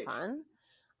super duper fun.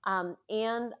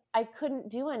 And I couldn't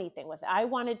do anything with it. I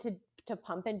wanted to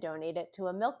pump and donate it to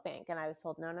a milk bank. And I was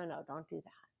told, no, don't do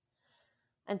that.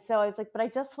 And so I was like, but I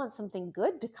just want something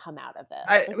good to come out of it.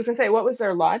 I was going to say, what was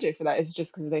their logic for that? Is it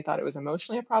just because they thought it was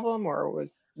emotionally a problem, or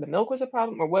was the milk was a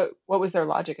problem, or what was their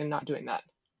logic in not doing that?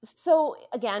 So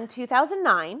again,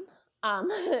 2009.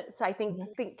 So I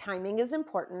think timing is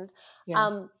important.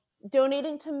 Yeah.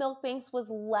 Donating to milk banks was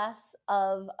less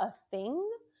of a thing.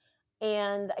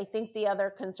 And I think the other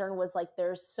concern was, like,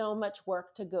 there's so much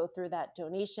work to go through that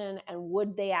donation. And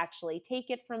would they actually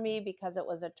take it from me because it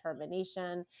was a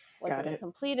termination? Was it a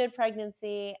completed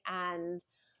pregnancy? And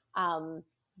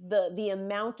the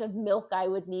amount of milk I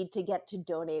would need to get to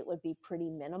donate would be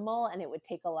pretty minimal. And it would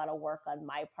take a lot of work on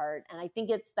my part. And I think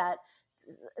it's that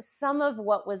some of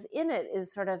what was in it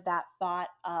is sort of that thought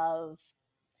of,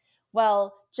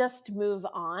 well, just move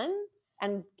on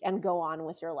and go on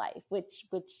with your life, which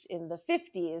in the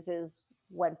 50s is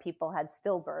when people had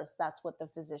stillbirths. That's what the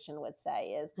physician would say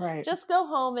is, just go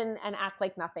home and act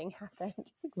like nothing happened.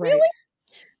 Like, really?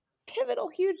 Pivotal,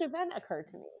 huge event occurred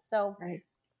to me. So,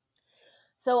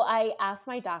 so I asked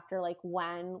my doctor, like,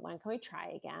 when can we try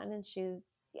again? And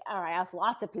I asked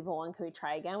lots of people, when can we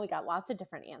try again? We got lots of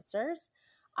different answers.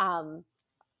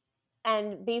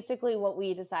 And basically what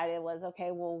we decided was,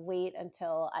 okay, we'll wait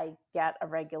until I get a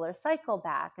regular cycle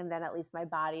back, and then at least my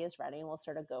body is ready, and we'll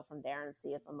sort of go from there and see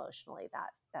if emotionally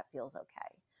that feels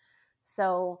okay.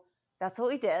 So that's what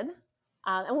we did.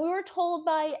 And we were told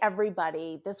by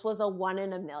everybody, this was a 1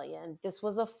 in a million. This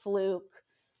was a fluke.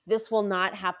 This will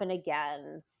not happen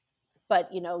again.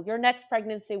 But, your next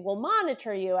pregnancy will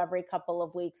monitor you every couple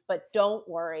of weeks, but don't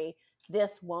worry,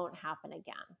 this won't happen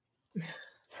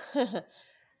again.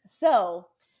 So,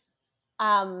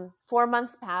 4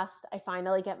 months passed. I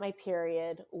finally get my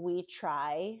period. We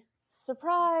try.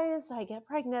 Surprise, I get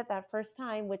pregnant that first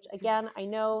time, which again, I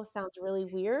know sounds really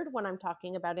weird when I'm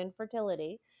talking about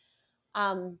infertility.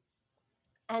 And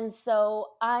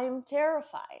so I'm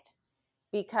terrified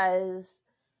because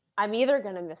I'm either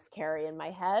going to miscarry in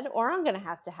my head or I'm going to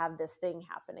have this thing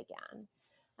happen again.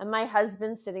 And my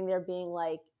husband's sitting there being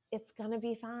like, it's going to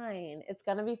be fine. It's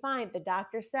going to be fine. The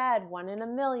doctor said 1 in a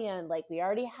million. Like, we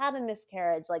already had a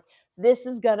miscarriage. Like, this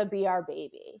is going to be our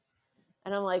baby.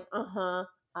 And I'm like, I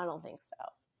don't think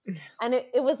so. And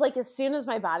it was like, as soon as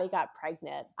my body got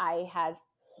pregnant, I had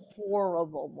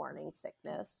horrible morning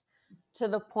sickness to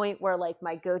the point where like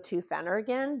my go-to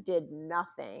Phenergan did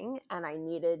nothing. And I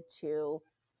needed to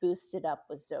boost it up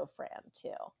with Zofran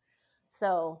too.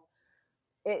 So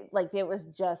it was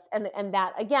just, and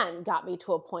that again got me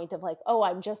to a point of like, oh,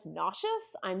 I'm just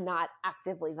nauseous. I'm not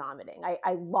actively vomiting.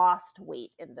 I lost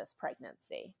weight in this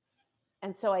pregnancy.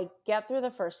 And so I get through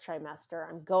the first trimester.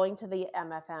 I'm going to the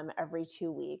MFM every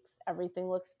 2 weeks. Everything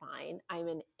looks fine. I'm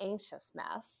an anxious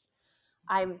mess.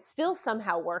 I'm still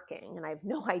somehow working, and I have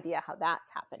no idea how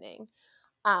that's happening.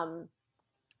 And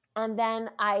then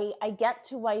I get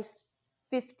to my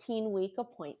 15-week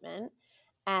appointment,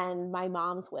 and my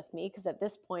mom's with me because at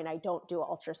this point I don't do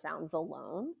ultrasounds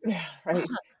alone. Right.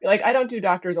 You're like, I don't do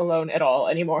doctors alone at all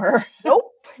anymore.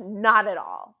 Nope, not at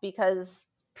all, because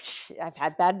I've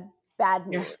had bad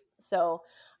news. Yeah. So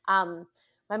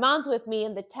my mom's with me,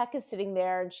 and the tech is sitting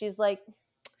there, and she's like,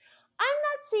 I'm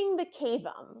not seeing the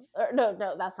cavum. Or,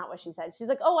 no, that's not what she said. She's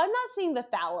like, oh, I'm not seeing the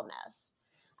thalamus.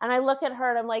 And I look at her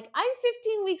and I'm like, I'm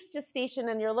 15 weeks gestation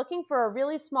and you're looking for a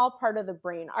really small part of the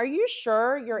brain. Are you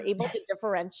sure you're able to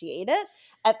differentiate it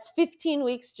at 15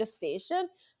 weeks gestation?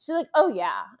 She's like, oh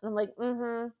yeah. And I'm like,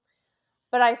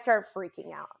 But I start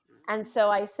freaking out. And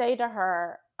so I say to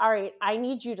her, all right, I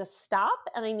need you to stop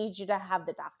and I need you to have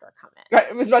the doctor come in. Right.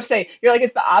 I was about to say, you're like,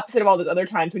 it's the opposite of all those other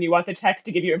times when you want the text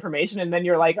to give you information and then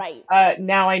you're like, right.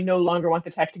 Now I no longer want the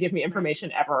tech to give me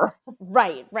information ever.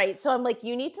 Right. So I'm like,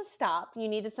 you need to stop. You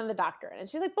need to send the doctor in. And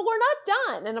she's like, but we're not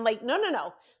done. And I'm like,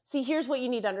 no. See, here's what you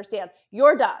need to understand.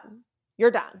 You're done.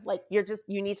 Like,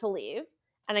 you need to leave.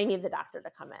 And I need the doctor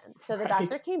to come in. So the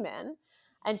doctor came in.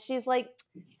 And she's like,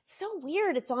 it's so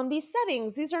weird. It's on these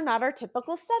settings. These are not our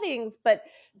typical settings. But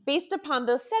based upon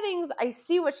those settings, I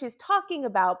see what she's talking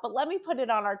about. But let me put it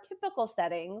on our typical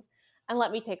settings and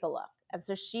let me take a look. And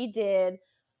so she did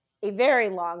a very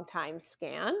long time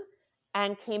scan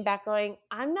and came back going,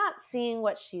 I'm not seeing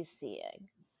what she's seeing.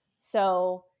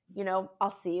 So, I'll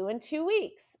see you in 2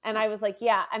 weeks. And I was like,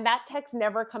 yeah. And that text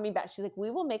never coming back. She's like, we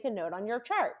will make a note on your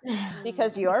chart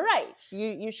because you're right.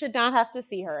 You should not have to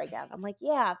see her again. I'm like,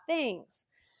 yeah, thanks.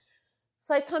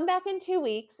 So I come back in 2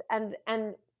 weeks and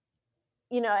at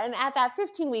that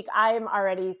 15 week, I'm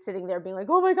already sitting there being like,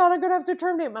 oh my God, I'm going to have to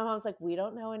terminate. My mom's like, we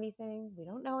don't know anything.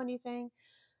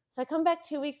 So I come back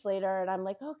 2 weeks later and I'm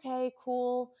like, okay,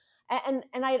 cool. And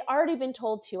I had already been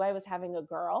told too, I was having a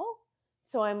girl.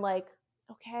 So I'm like,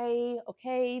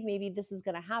 okay, maybe this is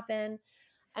going to happen.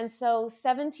 And so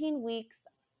 17 weeks,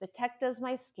 the tech does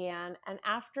my scan. And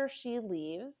after she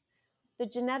leaves, the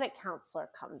genetic counselor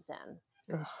comes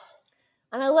in. Ugh.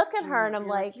 And I look at her and I'm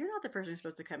like, you're not the person who's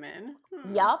supposed to come in.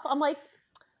 Yep. I'm like,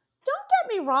 don't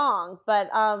get me wrong, but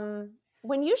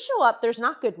when you show up, there's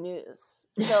not good news.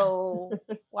 So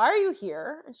why are you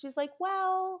here? And she's like,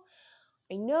 well,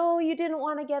 I know you didn't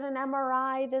want to get an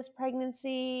MRI this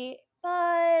pregnancy,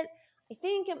 but I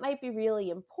think it might be really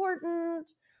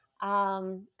important.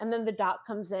 And then the doc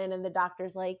comes in and the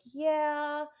doctor's like,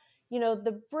 yeah,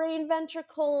 the brain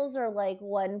ventricles are like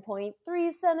 1.3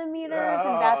 centimeters.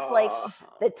 And that's like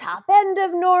the top end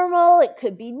of normal. It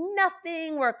could be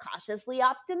nothing. We're cautiously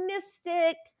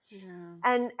optimistic.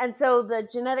 Yeah. And so the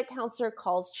genetic counselor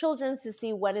calls Children's to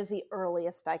see when is the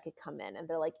earliest I could come in. And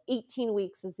they're like, 18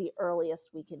 weeks is the earliest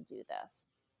we can do this.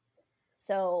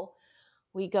 So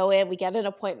we go in, we get an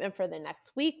appointment for the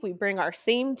next week. We bring our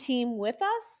same team with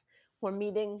us. We're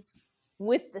meeting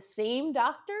with the same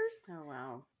doctors. Oh,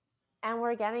 wow. And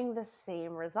we're getting the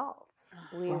same results.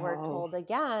 We were told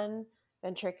again,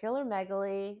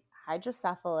 ventriculomegaly,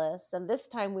 hydrocephalus. And this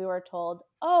time we were told,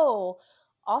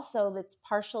 also that's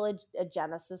partial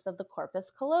agenesis of the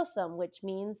corpus callosum, which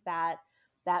means that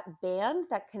band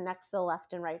that connects the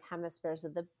left and right hemispheres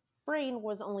of the brain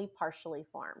was only partially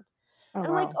formed. Oh, And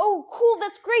I'm like, wow. oh, cool,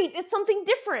 that's great. It's something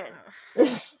different.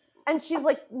 And she's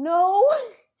like, no,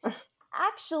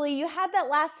 actually, you had that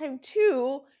last time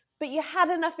too, but you had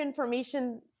enough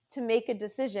information to make a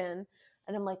decision.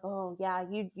 And I'm like, oh yeah,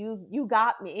 you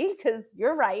got me, because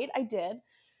you're right, I did.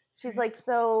 She's like,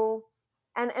 so,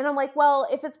 and I'm like, well,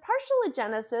 if it's partial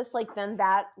agenesis, like then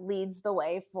that leads the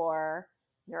way for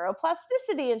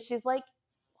neuroplasticity. And she's like,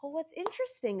 well, what's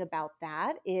interesting about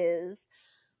that is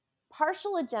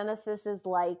partial agenesis is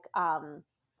like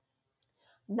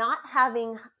not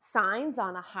having signs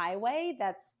on a highway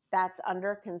that's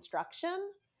under construction,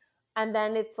 and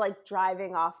then it's like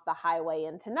driving off the highway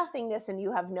into nothingness, and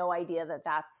you have no idea that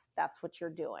that's what you're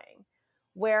doing.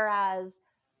 Whereas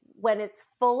when it's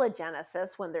full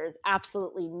agenesis, when there's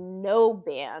absolutely no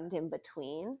band in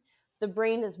between, the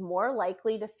brain is more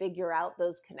likely to figure out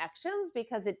those connections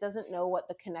because it doesn't know what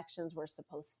the connections were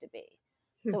supposed to be.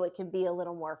 So it can be a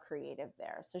little more creative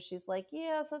there. So she's like,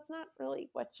 yes, that's not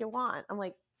really what you want. I'm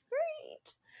like,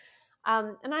 great.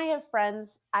 And I have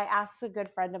friends. I asked a good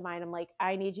friend of mine, I'm like,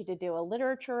 I need you to do a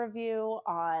literature review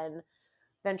on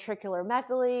ventricular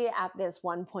megaly at this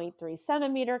 1.3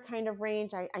 centimeter kind of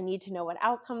range. I need to know what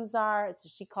outcomes are. So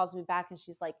she calls me back and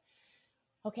she's like,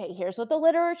 okay, here's what the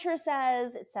literature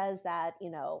says. It says that,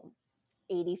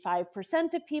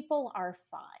 85% of people are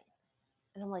fine.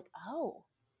 And I'm like, oh,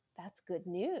 that's good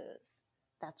news.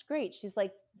 That's great. She's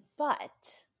like,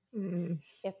 but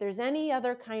if there's any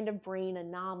other kind of brain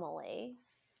anomaly,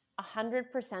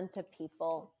 100% of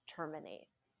people terminate,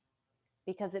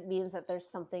 because it means that there's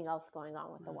something else going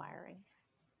on with the wiring.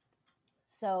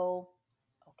 So,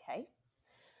 okay.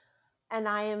 And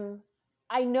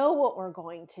I know what we're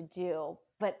going to do,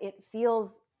 but it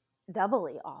feels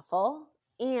doubly awful.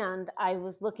 And I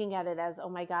was looking at it as, oh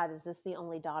my God, is this the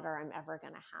only daughter I'm ever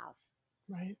going to have?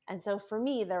 Right. And so for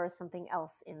me, there was something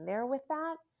else in there with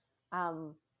that.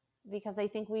 Because I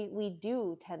think we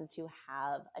do tend to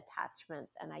have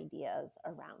attachments and ideas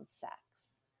around sex.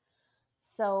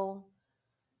 So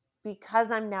because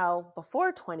I'm now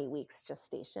before 20 weeks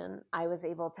gestation, I was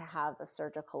able to have a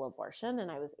surgical abortion,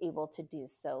 and I was able to do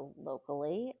so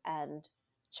locally and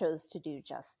chose to do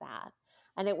just that.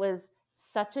 And it was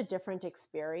such a different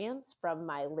experience from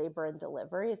my labor and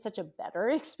delivery. It's such a better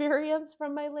experience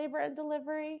from my labor and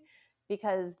delivery,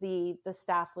 because the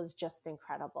staff was just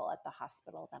incredible at the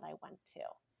hospital that I went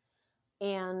to.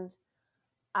 And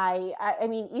I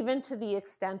mean, even to the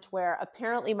extent where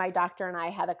apparently my doctor and I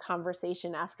had a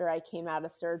conversation after I came out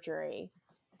of surgery,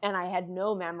 and I had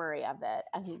no memory of it.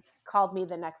 And he called me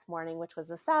the next morning, which was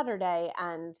a Saturday,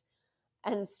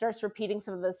 and starts repeating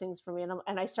some of those things for me.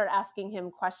 And I start asking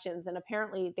him questions. And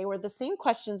apparently they were the same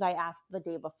questions I asked the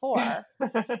day before.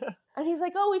 And he's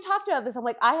like, oh, we talked about this. I'm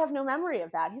like, I have no memory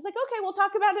of that. He's like, okay, we'll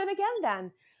talk about it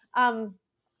again then.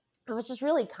 It was just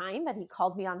really kind that he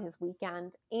called me on his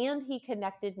weekend, and he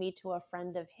connected me to a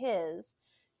friend of his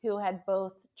who had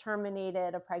both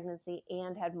terminated a pregnancy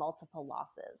and had multiple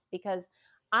losses. Because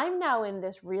I'm now in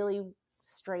this really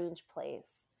strange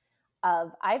place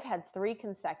of, I've had 3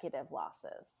 consecutive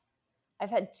losses.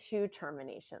 I've had 2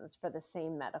 terminations for the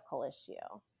same medical issue.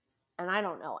 And I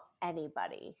don't know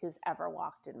anybody who's ever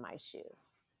walked in my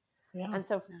shoes. Yeah. And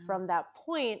so from that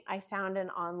point, I found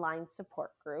an online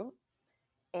support group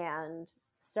and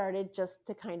started just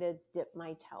to kind of dip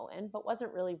my toe in, but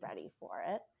wasn't really ready for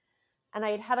it. And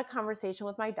I had a conversation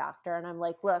with my doctor, and I'm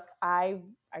like, look, I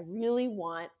really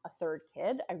want a 3rd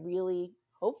kid. I really,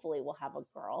 hopefully will have a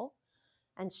girl.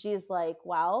 And she's like,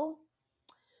 well,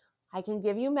 I can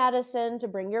give you medicine to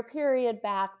bring your period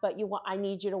back, but I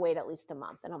need you to wait at least a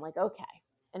month. And I'm like, okay.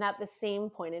 And at the same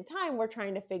point in time, we're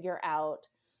trying to figure out,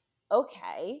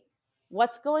 okay,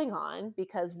 what's going on,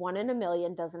 because 1 in a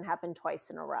million doesn't happen twice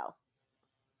in a row.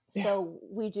 Yeah. So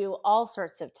we do all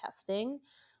sorts of testing.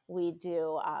 We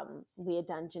had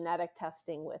done genetic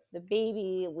testing with the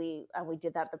baby. We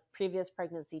did that the previous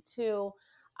pregnancy too.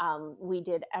 We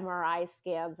did MRI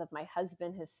scans of my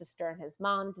husband, his sister, and his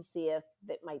mom to see if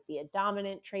that might be a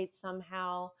dominant trait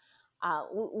somehow.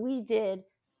 We did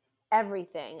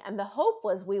everything. And the hope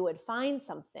was we would find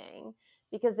something,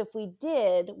 because if we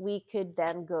did, we could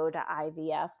then go to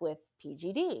IVF with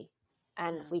PGD,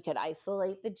 and we could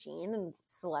isolate the gene and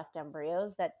select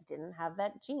embryos that didn't have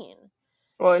that gene.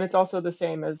 Well, and it's also the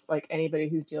same as like anybody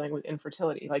who's dealing with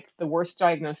infertility. Like the worst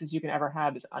diagnosis you can ever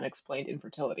have is unexplained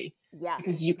infertility. Yes,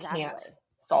 because you exactly. can't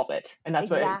solve it. And that's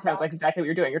what it Exactly. sounds like, exactly what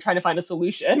you're doing. You're trying to find a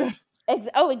solution.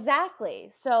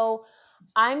 Exactly. So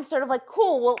I'm sort of like,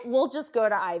 cool, we'll just go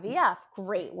to IVF.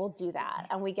 Great, we'll do that.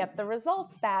 And we get the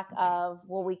results back of,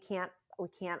 well, we can't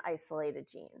isolate a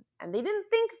gene. And they didn't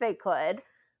think they could,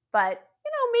 but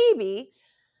maybe.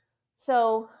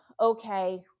 So,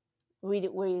 okay, we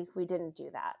didn't do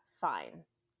that. Fine.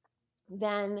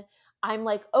 Then I'm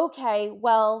like, okay,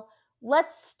 well,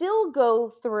 let's still go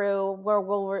through where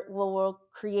we'll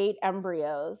create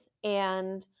embryos,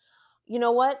 and you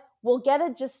know what? We'll get a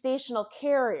gestational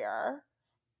carrier,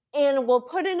 and we'll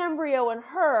put an embryo in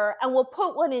her, and we'll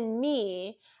put one in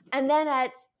me, and then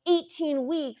at 18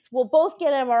 weeks, we'll both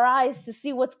get MRIs to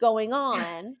see what's going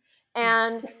on.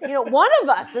 And, one of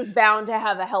us is bound to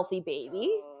have a healthy baby.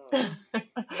 Right?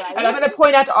 And I'm going to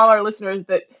point out to all our listeners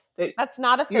that that's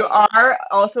not a thing. You are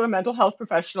also a mental health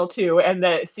professional too, and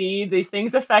that these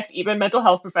things affect even mental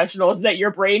health professionals, that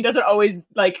your brain doesn't always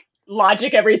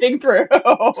logic everything through.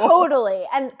 Totally.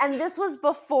 And this was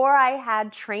before I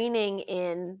had training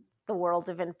in the world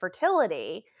of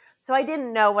infertility. So I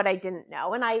didn't know what I didn't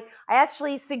know. And I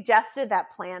actually suggested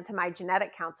that plan to my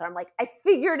genetic counselor. I'm like, I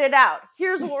figured it out.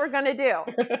 Here's what we're going to do.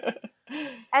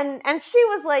 And she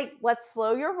was like, let's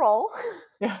slow your roll.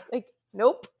 Like,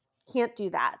 nope, can't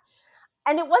do that.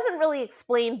 And it wasn't really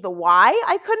explained the why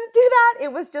I couldn't do that.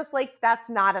 It was just like, that's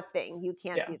not a thing. You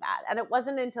can't do that. And it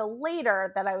wasn't until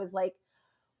later that I was like,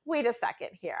 wait a second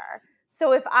here.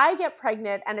 So if I get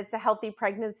pregnant and it's a healthy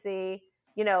pregnancy,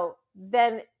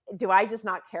 then do I just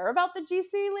not care about the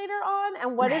GC later on?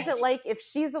 And what is it like if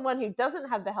she's the one who doesn't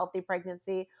have the healthy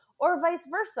pregnancy, or vice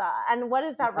versa? And what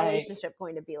is that relationship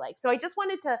going to be like? So I just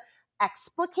wanted to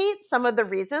explicate some of the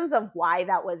reasons of why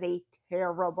that was a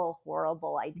terrible,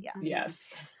 horrible idea.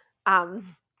 Yes. And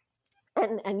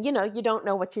you don't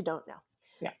know what you don't know.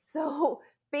 Yeah. So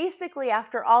basically,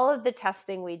 after all of the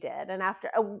testing we did, and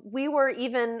after we were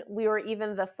even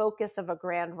the focus of a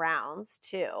grand rounds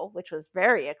too, which was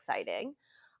very exciting.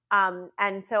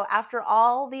 And so after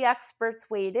all the experts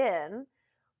weighed in,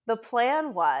 the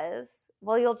plan was,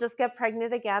 well, you'll just get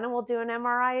pregnant again and we'll do an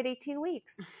MRI at 18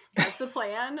 weeks. That's the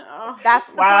plan? Oh, that's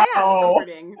the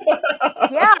plan.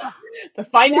 Yeah. The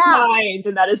finest minds,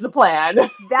 and that is the plan.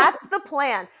 That's the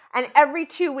plan. And every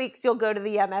 2 weeks you'll go to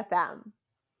the MFM.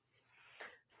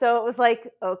 So it was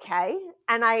like, okay.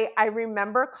 And I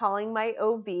remember calling my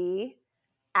OB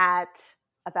at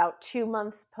about 2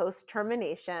 months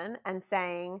post-termination and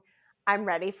saying, I'm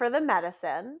ready for the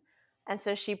medicine. And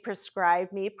so she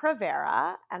prescribed me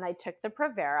Provera, and I took the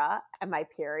Provera, and my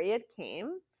period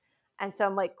came. And so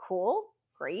I'm like, cool,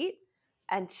 great.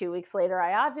 And 2 weeks later,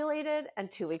 I ovulated,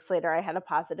 and 2 weeks later, I had a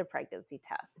positive pregnancy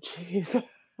test. Jeez.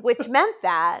 Which meant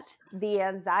that the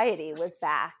anxiety was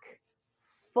back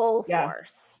full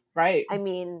force. Right. I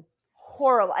mean,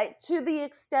 horrible. To the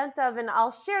extent of, and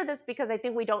I'll share this because I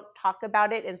think we don't talk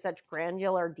about it in such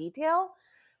granular detail,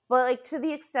 but to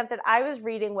the extent that I was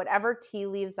reading whatever tea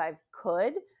leaves I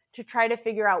could to try to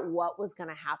figure out what was going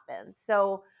to happen.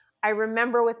 So I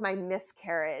remember with my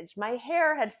miscarriage, my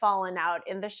hair had fallen out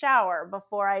in the shower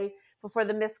before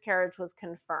the miscarriage was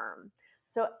confirmed.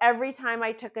 So every time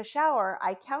I took a shower,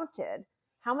 I counted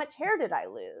how much hair did I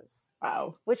lose?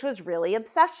 Wow. Which was really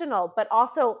obsessional, but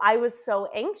also I was so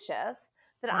anxious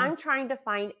that I'm trying to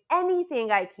find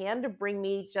anything I can to bring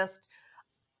me just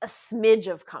a smidge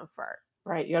of comfort.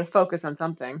 Right. You got to focus on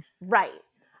something. Right.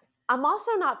 I'm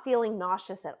also not feeling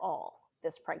nauseous at all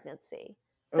this pregnancy.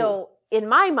 So in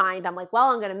my mind, I'm like,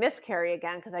 well, I'm going to miscarry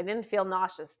again because I didn't feel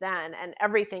nauseous then, and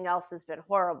everything else has been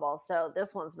horrible. So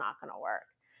this one's not going to work.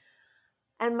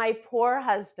 And my poor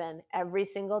husband every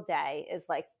single day is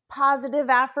like, positive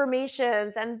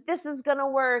affirmations, and this is going to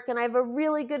work, and I have a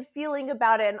really good feeling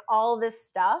about it, and all this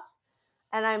stuff.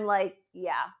 And I'm like,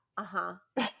 yeah,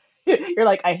 You're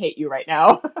like, I hate you right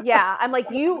now. Yeah, I'm like,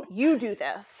 you do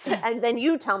this, and then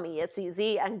you tell me it's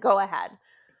easy, and go ahead.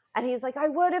 And he's like, I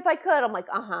would if I could. I'm like,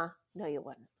 no, you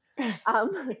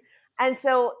wouldn't. And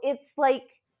so it's like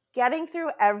getting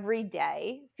through every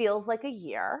day feels like a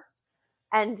year.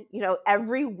 And,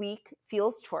 every week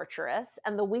feels torturous.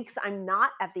 And the weeks I'm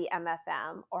not at the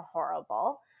MFM are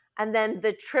horrible. And then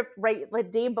the trip the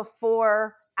day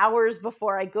before, hours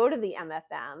before I go to the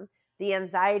MFM, the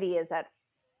anxiety is at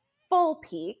full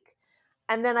peak.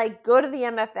 And then I go to the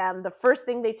MFM. The first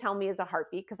thing they tell me is a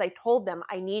heartbeat, because I told them,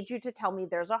 I need you to tell me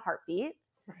there's a heartbeat.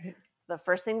 Right. So the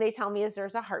first thing they tell me is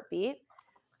there's a heartbeat.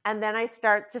 And then I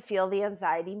start to feel the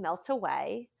anxiety melt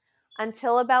away,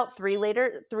 until about 3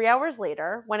 hours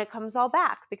later, when it comes all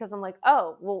back, because I'm like,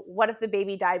 oh, well, what if the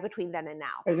baby died between then and now?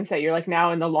 I was going to say, you're like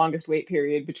now in the longest wait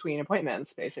period between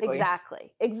appointments, basically.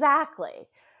 Exactly.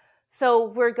 So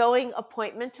we're going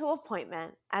appointment to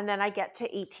appointment, and then I get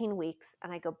to 18 weeks,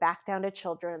 and I go back down to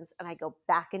Children's, and I go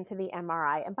back into the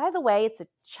MRI. And by the way, it's a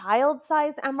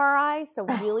child-size MRI, so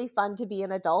really fun to be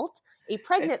an adult, a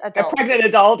pregnant adult. A pregnant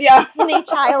adult, yeah. In a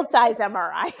child-size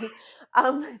MRI.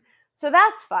 So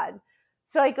that's fun.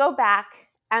 So I go back,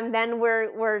 and then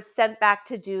we're sent back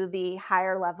to do the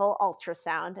higher level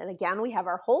ultrasound. And again, we have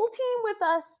our whole team with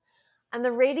us, and the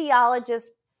radiologist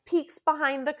peeks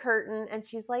behind the curtain, and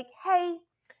she's like, "Hey,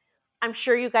 I'm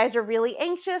sure you guys are really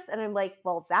anxious." And I'm like,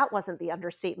 "Well, that wasn't the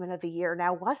understatement of the year,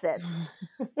 now was it?"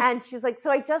 And she's like,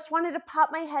 "So I just wanted to pop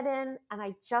my head in, and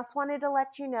I just wanted to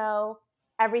let you know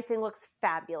everything looks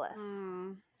fabulous."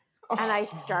 And I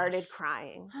started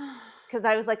crying because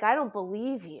I was like, "I don't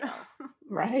believe you."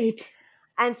 Right.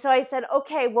 And so I said,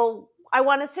 "Okay, well, I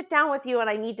want to sit down with you and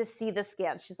I need to see the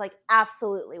scan." She's like,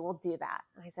 "Absolutely, we'll do that."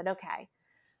 And I said, "Okay."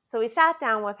 So we sat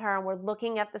down with her and we're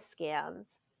looking at the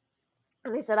scans.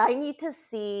 And I said, "I need to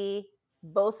see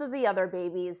both of the other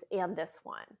babies and this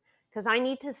one, because I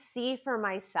need to see for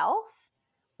myself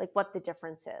like what the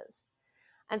difference is."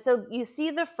 And so you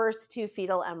see the first 2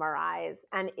 fetal MRIs,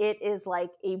 and it is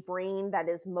like a brain that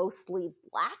is mostly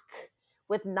black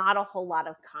with not a whole lot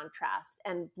of contrast.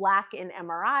 And black in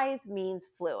MRIs means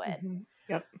fluid. Mm-hmm.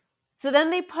 Yep. So then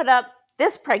they put up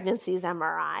this pregnancy's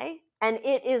MRI, and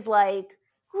it is like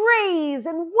grays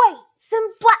and whites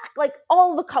and black, like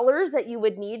all the colors that you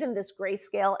would need in this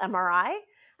grayscale MRI.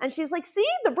 And she's like, "See,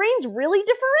 the brain's really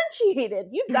differentiated.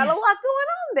 You've got a lot going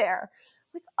on there."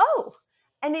 Like, oh.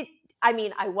 And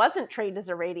I wasn't trained as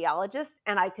a radiologist,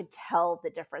 and I could tell the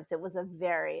difference. It was a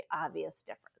very obvious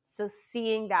difference. So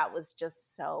seeing that was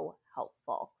just so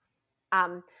helpful.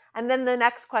 And then the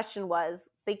next question was,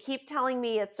 they keep telling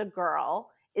me it's a girl.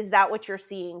 Is that what you're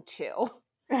seeing too?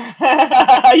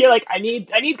 You're like, I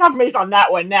need confirmation on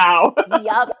that one now.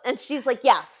 Yep. And she's like,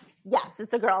 yes,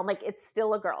 it's a girl. I'm like, "It's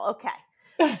still a girl."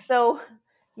 Okay. So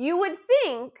you would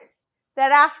think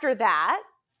that after that,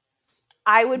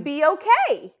 I would be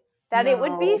okay, that it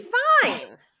would be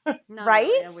fine,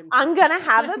 right? I'm going to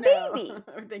have a baby.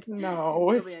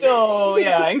 No, it's still,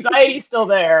 anxiety's still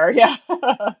there. Yeah.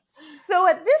 So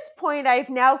at this point, I've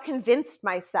now convinced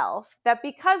myself that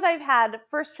because I've had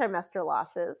first trimester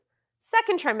losses,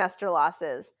 second trimester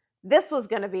losses, this was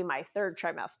going to be my third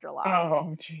trimester loss.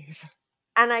 Oh, geez.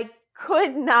 And I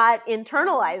could not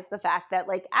internalize the fact that,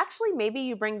 like, actually, maybe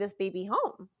you bring this baby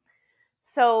home.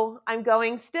 So I'm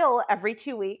going still every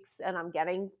 2 weeks, and I'm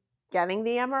getting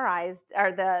the MRIs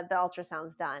or the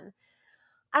ultrasounds done.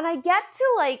 And I get to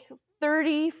like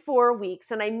 34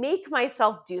 weeks, and I make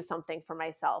myself do something for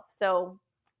myself. So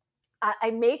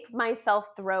I make myself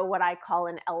throw what I call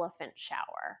an elephant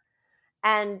shower.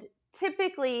 And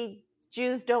typically,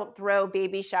 Jews don't throw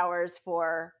baby showers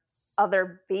for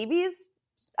other babies.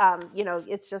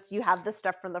 It's just you have the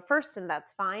stuff from the first, and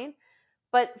that's fine.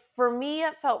 But for me,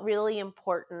 it felt really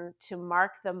important to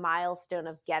mark the milestone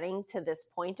of getting to this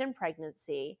point in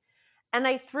pregnancy. And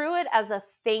I threw it as a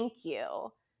thank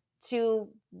you to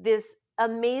this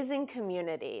amazing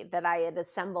community that I had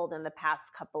assembled in the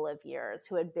past couple of years,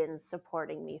 who had been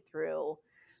supporting me through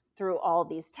all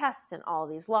these tests and all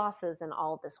these losses and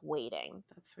all this waiting.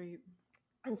 That's sweet.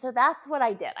 And so that's what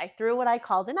I did. I threw what I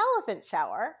called an elephant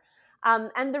shower.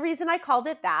 And the reason I called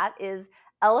it that is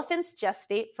elephants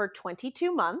gestate for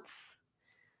 22 months.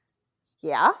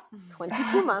 Yeah,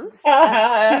 22 months.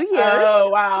 That's 2 years. Oh,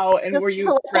 wow. And Just were you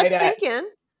to let right that at? sink in.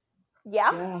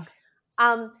 Yeah.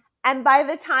 And by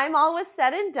the time all was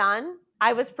said and done,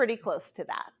 I was pretty close to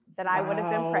that I would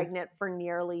have been pregnant for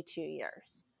nearly 2 years.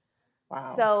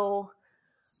 Wow. So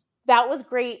that was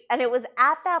great. And it was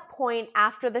at that point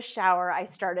after the shower, I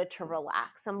started to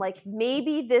relax. I'm like,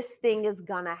 maybe this thing is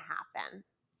going to happen.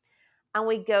 And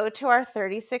we go to our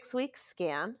 36-week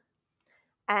scan.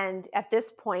 And at this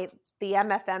point, the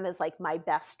MFM is like my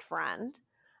best friend.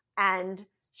 And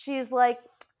she's like,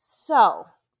 "So,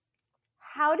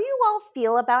 how do you all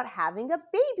feel about having a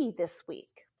baby this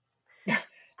week?"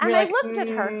 And I looked at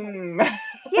her.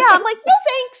 Yeah, I'm like, "No,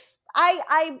 thanks.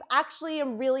 I actually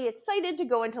am really excited to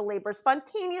go into labor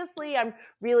spontaneously. I'm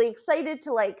really excited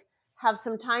to like have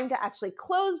some time to actually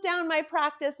close down my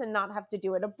practice and not have to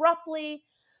do it abruptly."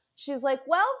 She's like,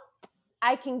 "Well,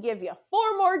 I can give you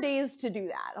 4 more days to do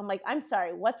that." I'm like, "I'm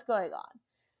sorry, what's going on?"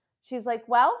 She's like,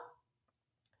 "Well,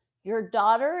 your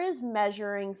daughter is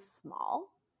measuring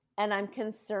small, and I'm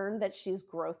concerned that she's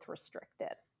growth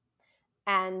restricted.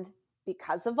 And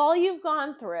because of all you've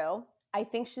gone through, I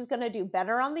think she's going to do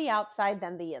better on the outside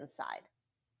than the inside."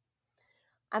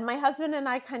 And my husband and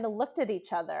I kind of looked at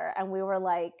each other, and we were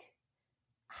like,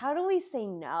 how do we say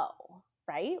no?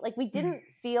 Right? Like, we didn't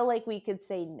feel like we could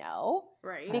say no.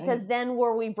 Right. Because then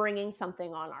were we bringing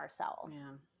something on ourselves?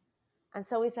 Yeah. And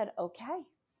so we said,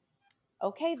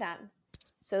 okay then.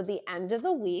 So the end of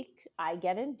the week, I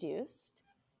get induced,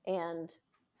 and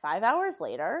 5 hours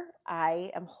later,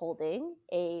 I am holding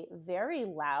a very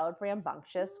loud,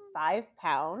 rambunctious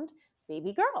 5-pound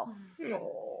baby girl.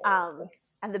 Oh.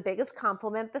 And the biggest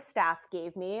compliment the staff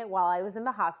gave me while I was in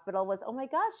the hospital was, oh my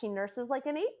gosh, she nurses like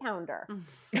an 8-pounder.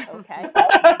 Okay,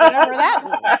 whatever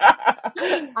that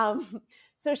means.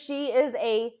 So she is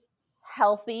a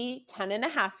healthy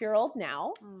 10-and-a-half-year-old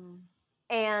now.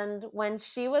 And when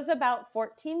she was about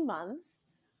 14 months,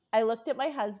 I looked at my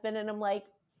husband and I'm like,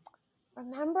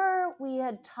 remember we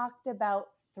had talked about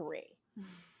 3.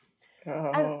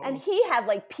 Oh. And he had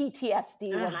like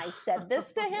PTSD when I said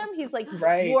this to him. He's like,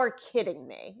 Right. you're kidding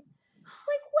me.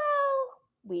 Like, well,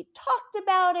 we talked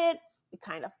about it. We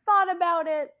kind of thought about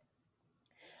it.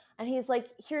 And he's like,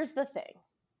 here's the thing.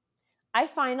 I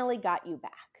finally got you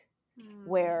back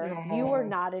where you were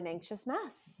not an anxious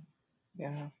mess.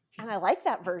 Yeah. And I like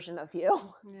that version of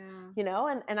you,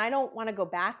 Yeah. And I don't want to go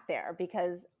back there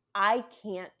because I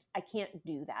can't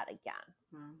do that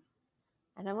again.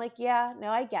 And I'm like, yeah, no,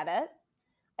 I get it.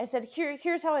 I said,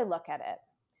 here's how I look at it.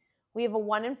 We have a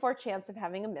 1 in 4 chance of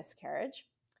having a miscarriage.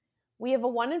 We have a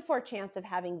 1 in 4 chance of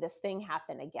having this thing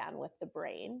happen again with the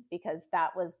brain, because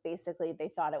that was basically, they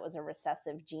thought it was a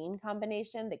recessive gene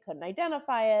combination. They couldn't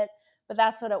identify it, but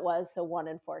that's what it was. So 1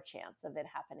 in 4 chance of it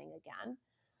happening again.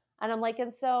 And I'm like,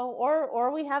 and so,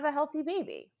 or we have a healthy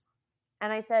baby.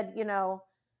 And I said,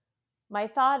 my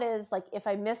thought is like, if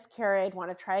I miscarry, I'd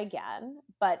want to try again.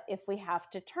 But if we have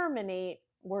to terminate,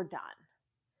 we're done.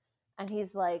 And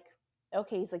he's like,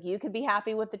 okay. He's like, you could be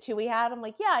happy with the 2 we had. I'm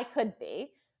like, yeah, I could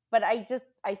be. But I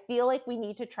feel like we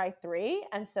need to try 3.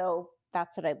 And so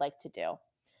that's what I'd like to do.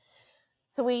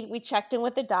 So we checked in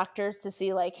with the doctors to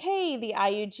see like, hey, the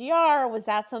IUGR, was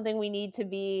that something we need to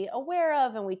be aware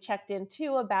of? And we checked in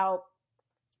too about,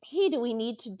 hey, do we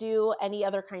need to do any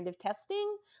other kind of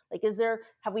testing? Like,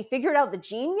 have we figured out the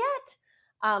gene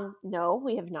yet? No,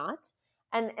 we have not.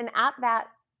 And at that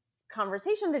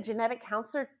conversation, the genetic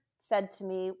counselor said to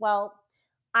me, well,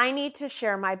 I need to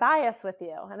share my bias with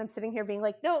you. And I'm sitting here being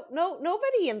like, no,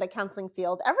 nobody in the counseling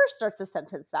field ever starts a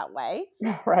sentence that way.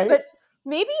 Right. But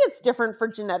maybe it's different for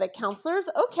genetic counselors.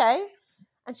 Okay.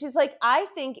 And she's like, I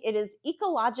think it is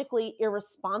ecologically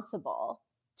irresponsible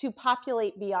to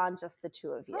populate beyond just the 2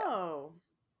 of you. Oh.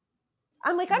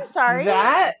 I'm like, I'm sorry.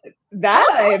 That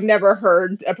I have never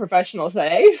heard a professional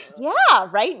say. Yeah,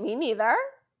 right. Me neither.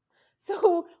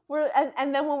 So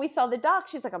and then when we saw the doc,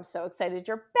 she's like, I'm so excited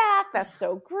you're back. That's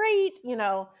so great.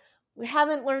 We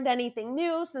haven't learned anything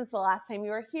new since the last time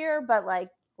you were here, but like,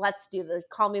 let's do this.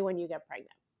 Call me when you get pregnant.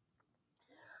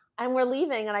 And we're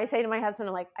leaving. And I say to my husband,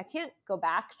 I'm like, I can't go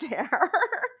back there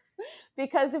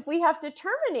because if we have to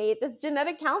terminate, this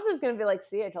genetic counselor is going to be like,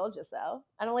 see, I told you so.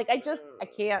 And I'm like, I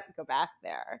can't go back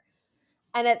there.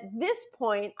 And at this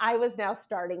point, I was now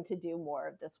starting to do more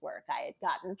of this work. I had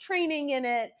gotten training in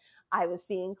it. I was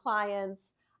seeing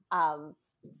clients. And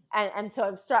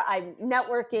so I'm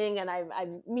networking and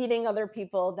I'm meeting other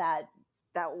people that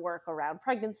work around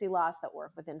pregnancy loss, that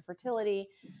work with infertility.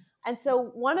 And so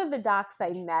one of the docs I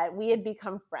met, we had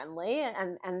become friendly,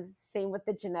 and same with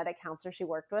the genetic counselor she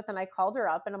worked with. And I called her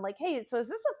up and I'm like, hey, so is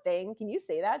this a thing? Can you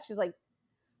say that? She's like,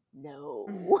 no,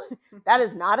 that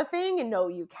is not a thing. And no,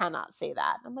 you cannot say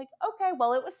that. I'm like, okay,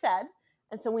 well, it was said.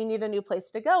 And so we need a new place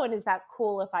to go. And is that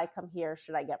cool if I come here?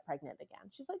 Should I get pregnant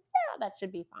again? She's like, yeah, that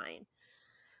should be fine.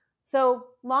 So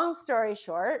long story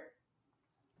short,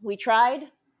 we tried,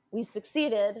 we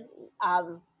succeeded.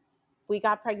 We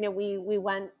got pregnant. We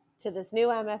went to this new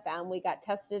MFM. We got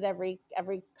tested every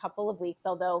couple of weeks.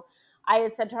 Although I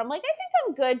had said to her, I'm like, I think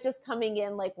I'm good just coming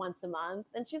in like once a month.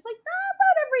 And she's like,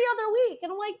 about every other week.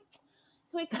 And I'm like,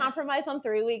 can we compromise on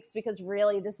 3 weeks? Because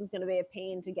really this is going to be a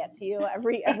pain to get to you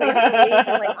every other week.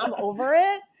 And like, I'm over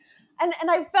it. And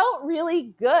I felt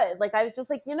really good. Like, I was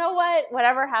just like, you know what,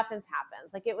 whatever happens,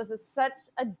 happens. Like, it was such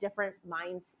a different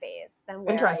mind space than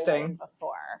where I was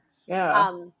before.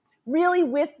 Yeah. Really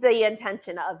with the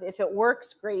intention of, if it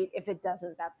works, great. If it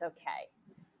doesn't, that's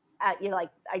okay. Like,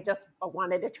 I just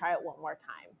wanted to try it one more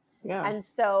time. Yeah. And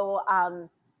so,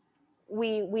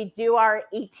 we do our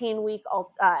 18-week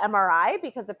MRI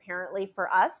because apparently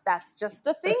for us, that's just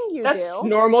a thing that's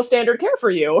normal standard care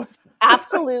for you.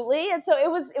 Absolutely. And so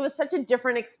it was such a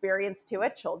different experience too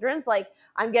at Children's. Like,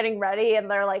 I'm getting ready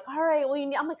and they're like, all right, well,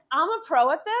 I'm like, I'm a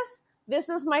pro at this. This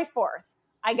is my 4th.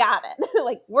 I got it.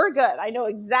 Like, we're good. I know.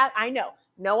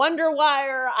 No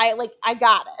underwire. I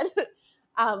got it.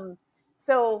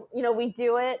 So, we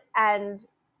do it and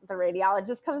the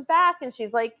radiologist comes back and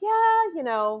she's like,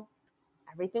 yeah,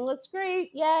 everything looks great.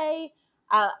 Yay.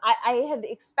 I had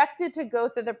expected to go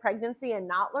through the pregnancy and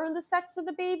not learn the sex of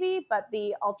the baby, but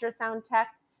the ultrasound tech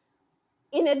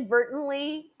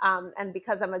inadvertently, and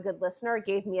because I'm a good listener,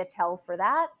 gave me a tell for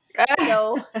that.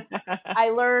 So I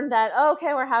learned that,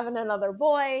 okay, we're having another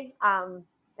boy.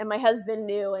 And my husband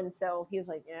knew. And so he's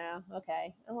like, yeah,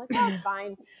 okay. I'm like, that's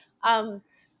fine.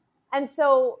 And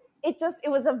so it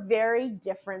was a very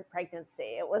different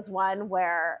pregnancy. It was one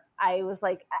where I was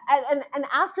like, and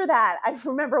after that, I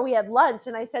remember we had lunch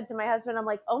and I said to my husband, I'm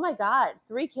like, oh my God,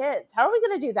 3 kids. How are we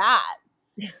going to do that?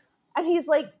 And he's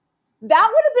like,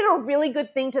 that would have been a really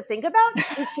good thing to think about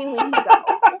 18 weeks ago.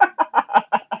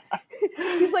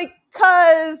 He's like,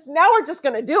 cause now we're just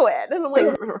going to do it. And I'm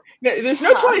like, there's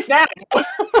no choice now.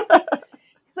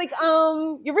 He's like,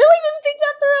 you really didn't think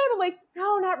that through? And I'm like,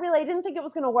 no, not really. I didn't think it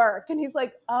was going to work. And he's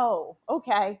like, oh,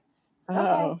 okay.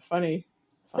 Oh, funny.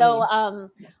 So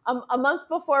a month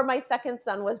before my second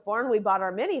son was born, we bought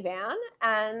our minivan,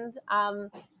 and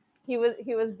he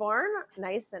was born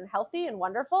nice and healthy and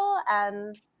wonderful,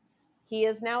 and he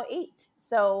is now 8.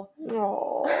 So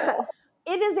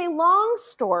it is a long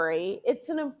story. It's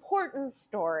an important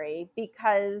story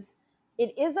because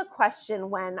it is a question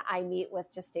when I meet with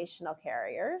gestational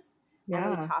carriers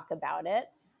and we talk about it.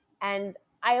 And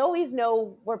I always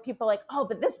know where people are like, oh,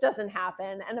 but this doesn't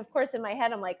happen. And of course, in my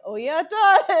head, I'm like, oh, yeah, it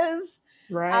does.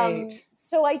 Right.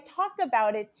 So I talk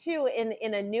about it, too,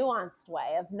 in a nuanced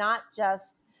way of not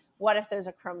just what if there's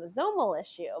a chromosomal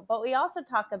issue, but we also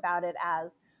talk about it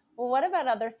as, well, what about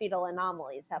other fetal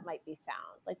anomalies that might be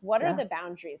found? Like, what are the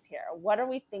boundaries here? What are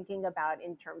we thinking about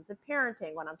in terms of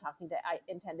parenting when I'm talking to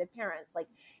intended parents? Like,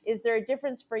 is there a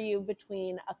difference for you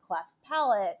between a cleft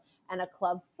palate and a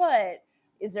club foot?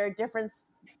 Is there a difference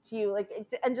to you? Like,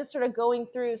 and just sort of going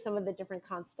through some of the different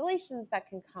constellations that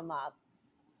can come up.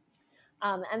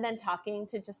 And then talking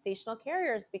to gestational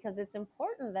carriers, because it's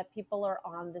important that people are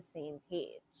on the same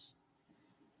page.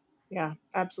 Yeah,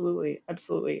 absolutely.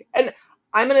 Absolutely. And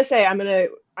I'm going to say, I'm going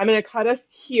to cut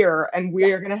us here, and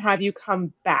we're going to have you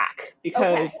come back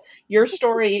because your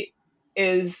story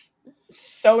is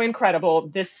so incredible.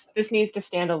 This needs to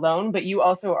stand alone, but you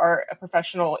also are a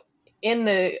professional in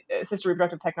the assisted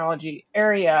reproductive technology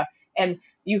area, and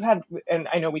you have, and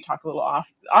I know we talked a little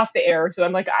off the air, so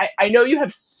I'm like, I know you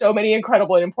have so many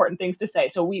incredible and important things to say.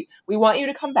 So we want you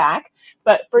to come back,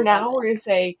 but for now we're going to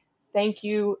say thank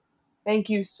you. Thank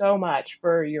you so much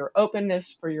for your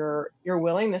openness, for your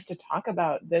willingness to talk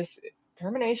about this.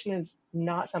 Termination is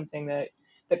not something that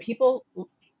people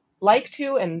like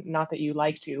to, and not that you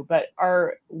like to, but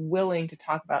are willing to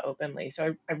talk about openly.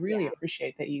 So I really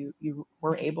appreciate that you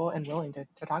were able and willing to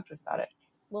talk to us about it.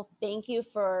 Well, thank you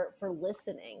for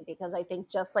listening, because I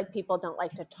think just like people don't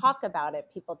like to talk about it,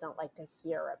 people don't like to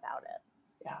hear about it.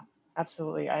 Yeah,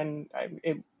 absolutely. And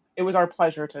it was our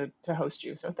pleasure to host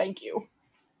you. So thank you.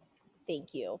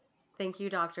 Thank you. Thank you,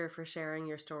 doctor, for sharing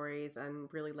your stories and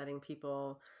really letting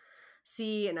people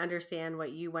see and understand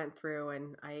what you went through.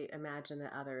 And I imagine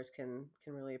that others can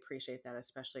really appreciate that,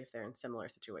 especially if they're in similar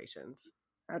situations.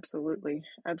 Absolutely.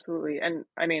 Absolutely. And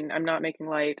I mean, I'm not making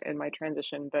light in my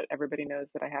transition, but everybody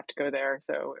knows that I have to go there.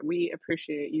 So we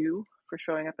appreciate you for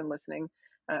showing up and listening.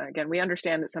 Again, we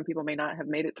understand that some people may not have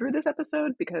made it through this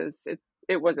episode because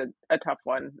it was a tough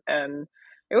one, and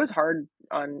it was hard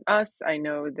on us. I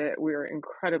know that we're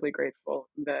incredibly grateful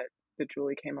that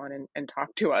Julie came on and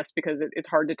talked to us, because it's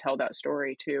hard to tell that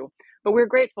story too. But we're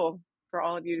grateful for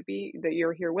all of you that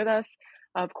you're here with us.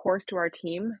 Of course, to our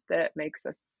team that makes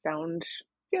us sound,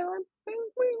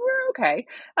 we're okay.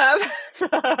 So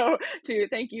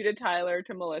thank you to Tyler,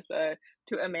 to Melissa,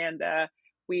 to Amanda.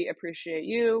 We appreciate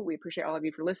you. We appreciate all of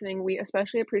you for listening. We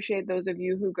especially appreciate those of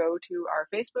you who go to our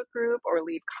Facebook group or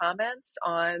leave comments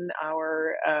on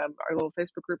our little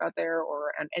Facebook group out there,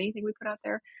 or on anything we put out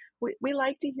there. We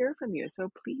like to hear from you. So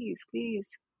please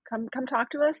come talk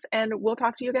to us, and we'll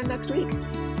talk to you again next week.